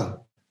going on?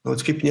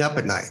 What's keeping you up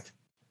at night?"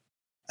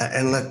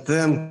 And let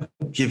them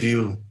give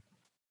you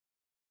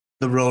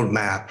the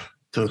roadmap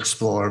to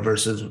explore,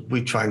 versus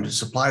we trying to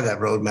supply that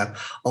roadmap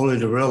only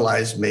to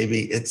realize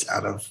maybe it's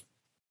out of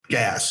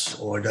gas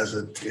or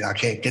doesn't. I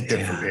can't get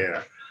there from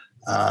here.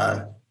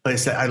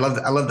 But I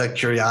love that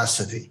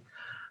curiosity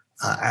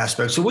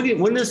aspect. So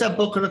when is that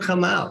book going to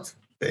come out,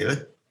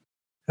 David?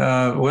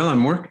 Well,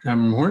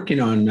 I'm working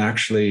on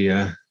actually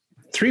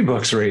 3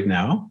 books right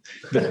now.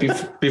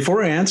 But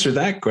before I answer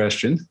that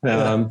question,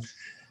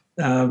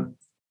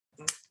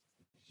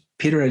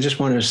 Peter, I just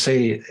want to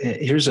say,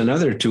 here's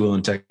another tool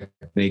and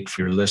technique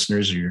for your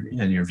listeners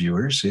and your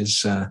viewers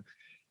is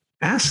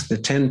ask the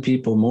 10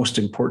 people most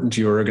important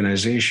to your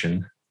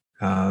organization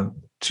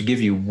to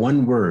give you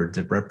one word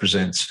that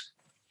represents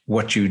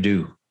what you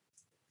do.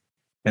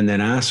 And then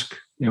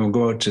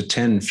go out to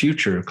 10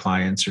 future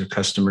clients or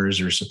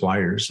customers or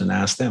suppliers and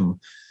ask them,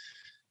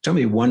 tell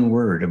me one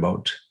word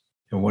about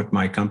what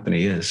my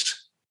company is.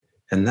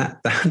 And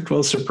that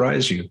will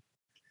surprise you.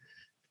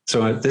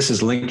 So this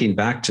is linking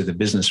back to the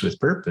business with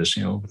purpose,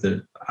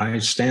 that I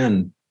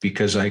stand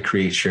because I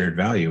create shared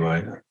value.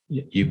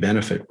 You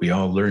benefit, we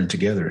all learn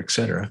together, et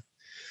cetera.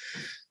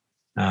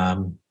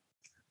 And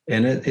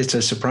it's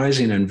a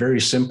surprising and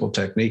very simple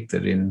technique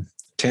that in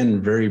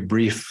 10 very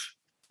brief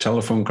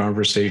telephone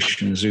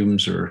conversations,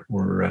 Zooms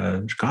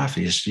or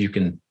coffees, you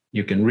can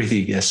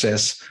really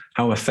assess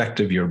how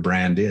effective your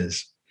brand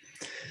is.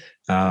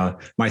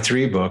 My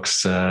 3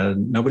 books,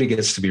 Nobody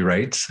Gets to Be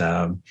Right.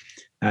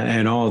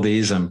 And all of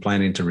these I'm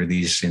planning to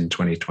release in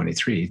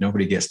 2023.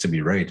 Nobody Gets to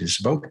Be Right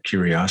is about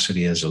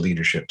curiosity as a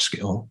leadership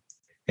skill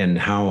and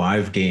how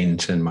I've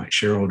gained and my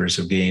shareholders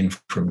have gained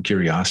from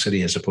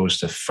curiosity as opposed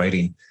to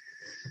fighting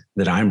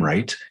that I'm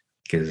right,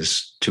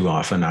 because too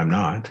often I'm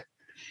not.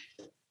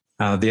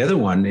 The other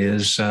one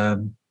is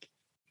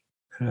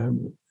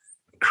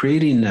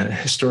creating a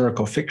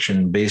historical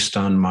fiction based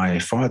on my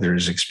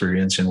father's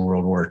experience in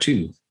World War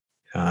II,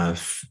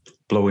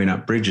 blowing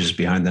up bridges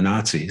behind the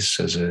Nazis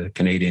as a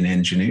Canadian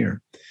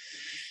engineer.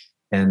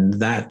 And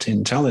that,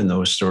 in telling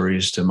those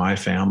stories to my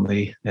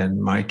family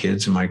and my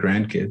kids and my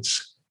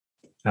grandkids,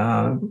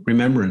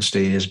 Remembrance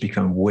Day has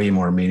become way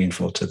more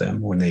meaningful to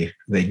them when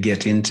they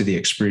get into the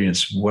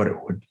experience of what it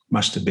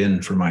must have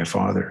been for my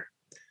father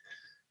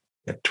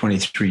at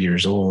 23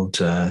 years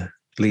old,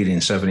 leading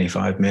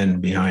 75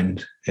 men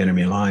behind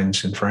enemy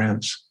lines in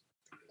France.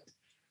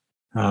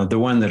 The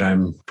one that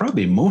I'm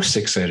probably most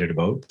excited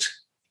about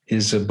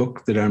is a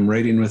book that I'm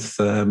writing with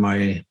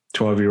my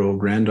 12-year-old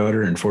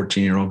granddaughter and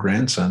 14-year-old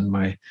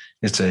grandson.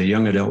 It's a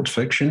young adult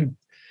fiction,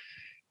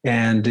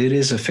 and it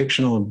is a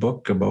fictional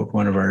book about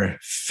one of our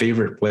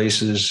favorite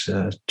places,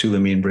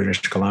 Tulameen,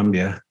 British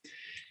Columbia.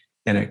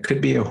 And it could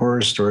be a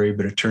horror story,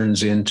 but it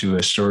turns into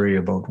a story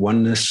about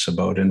oneness,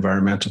 about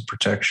environmental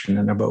protection,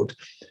 and about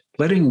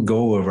letting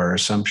go of our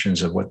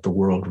assumptions of what the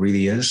world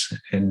really is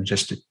and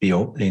just be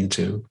open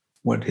to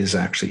what is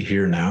actually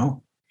here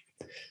now.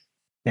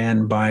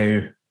 And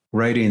by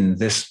writing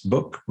this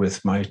book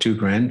with my 2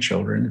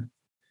 grandchildren,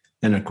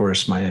 and of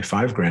course my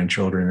 5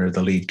 grandchildren are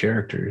the lead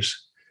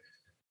characters,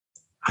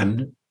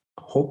 I'm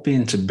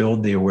hoping to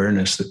build the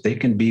awareness that they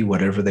can be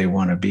whatever they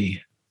want to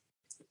be.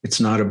 It's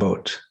not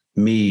about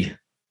me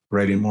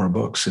writing more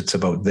books. It's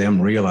about them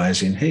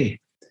realizing, hey,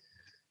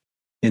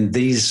 in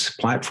these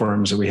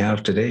platforms that we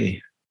have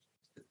today,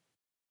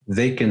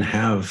 they can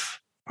have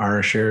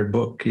our shared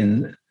book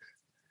in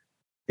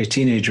a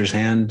teenager's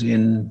hand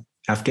in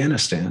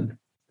Afghanistan.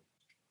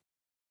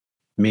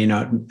 May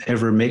not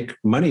ever make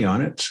money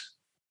on it,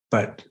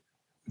 but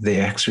they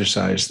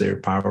exercise their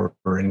power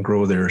and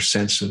grow their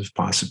sense of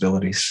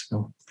possibilities.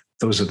 So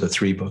those are the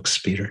 3 books,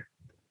 Peter.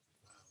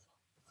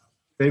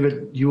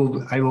 David,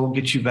 I will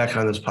get you back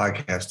on this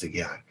podcast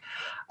again.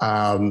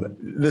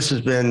 This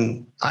has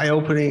been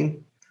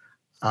eye-opening,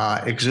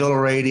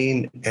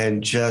 exhilarating,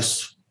 and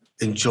just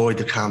enjoyed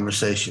the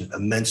conversation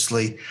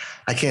immensely.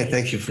 I can't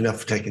thank you enough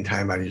for taking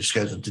time out of your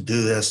schedule to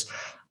do this.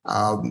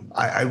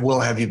 I will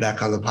have you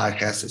back on the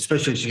podcast,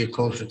 especially as you get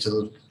closer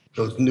to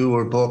those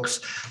newer books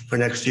for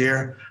next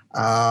year,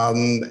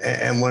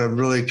 and want to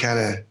really kind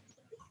of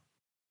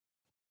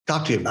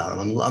talk to you about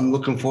them. I'm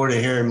looking forward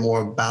to hearing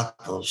more about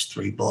those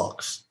 3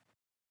 books.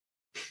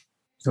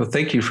 So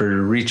thank you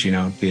for reaching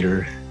out,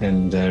 Peter,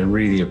 and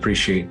really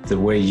appreciate the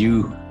way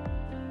you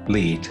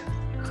lead.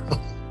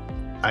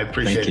 I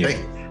appreciate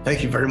it.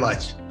 Thank you very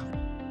much.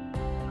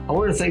 I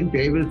want to thank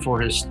David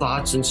for his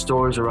thoughts and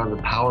stories around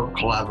the power of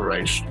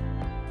collaboration.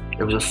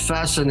 It was a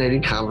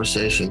fascinating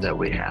conversation that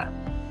we had.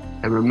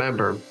 And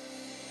remember,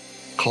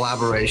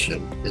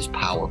 collaboration is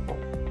powerful.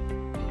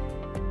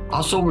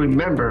 Also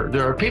remember,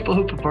 there are people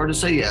who prefer to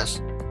say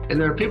yes,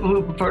 and there are people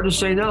who prefer to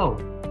say no.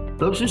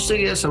 Those who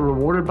say yes are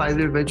rewarded by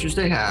the adventures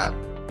they have,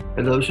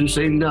 and those who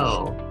say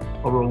no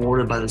are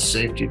rewarded by the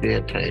safety they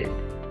attain.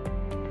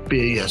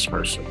 Be a yes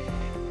person.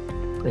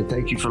 And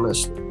thank you for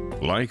listening.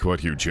 Like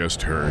what you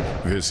just heard,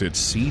 visit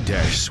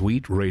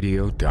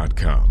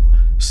c-suiteradio.com.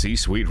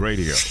 C-Suite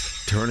Radio,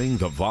 turning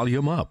the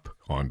volume up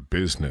on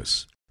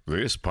business.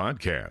 This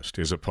podcast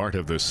is a part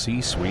of the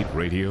C-Suite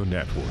Radio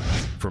Network.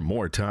 For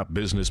more top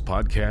business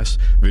podcasts,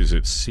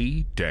 visit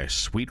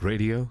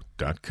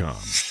c-suiteradio.com.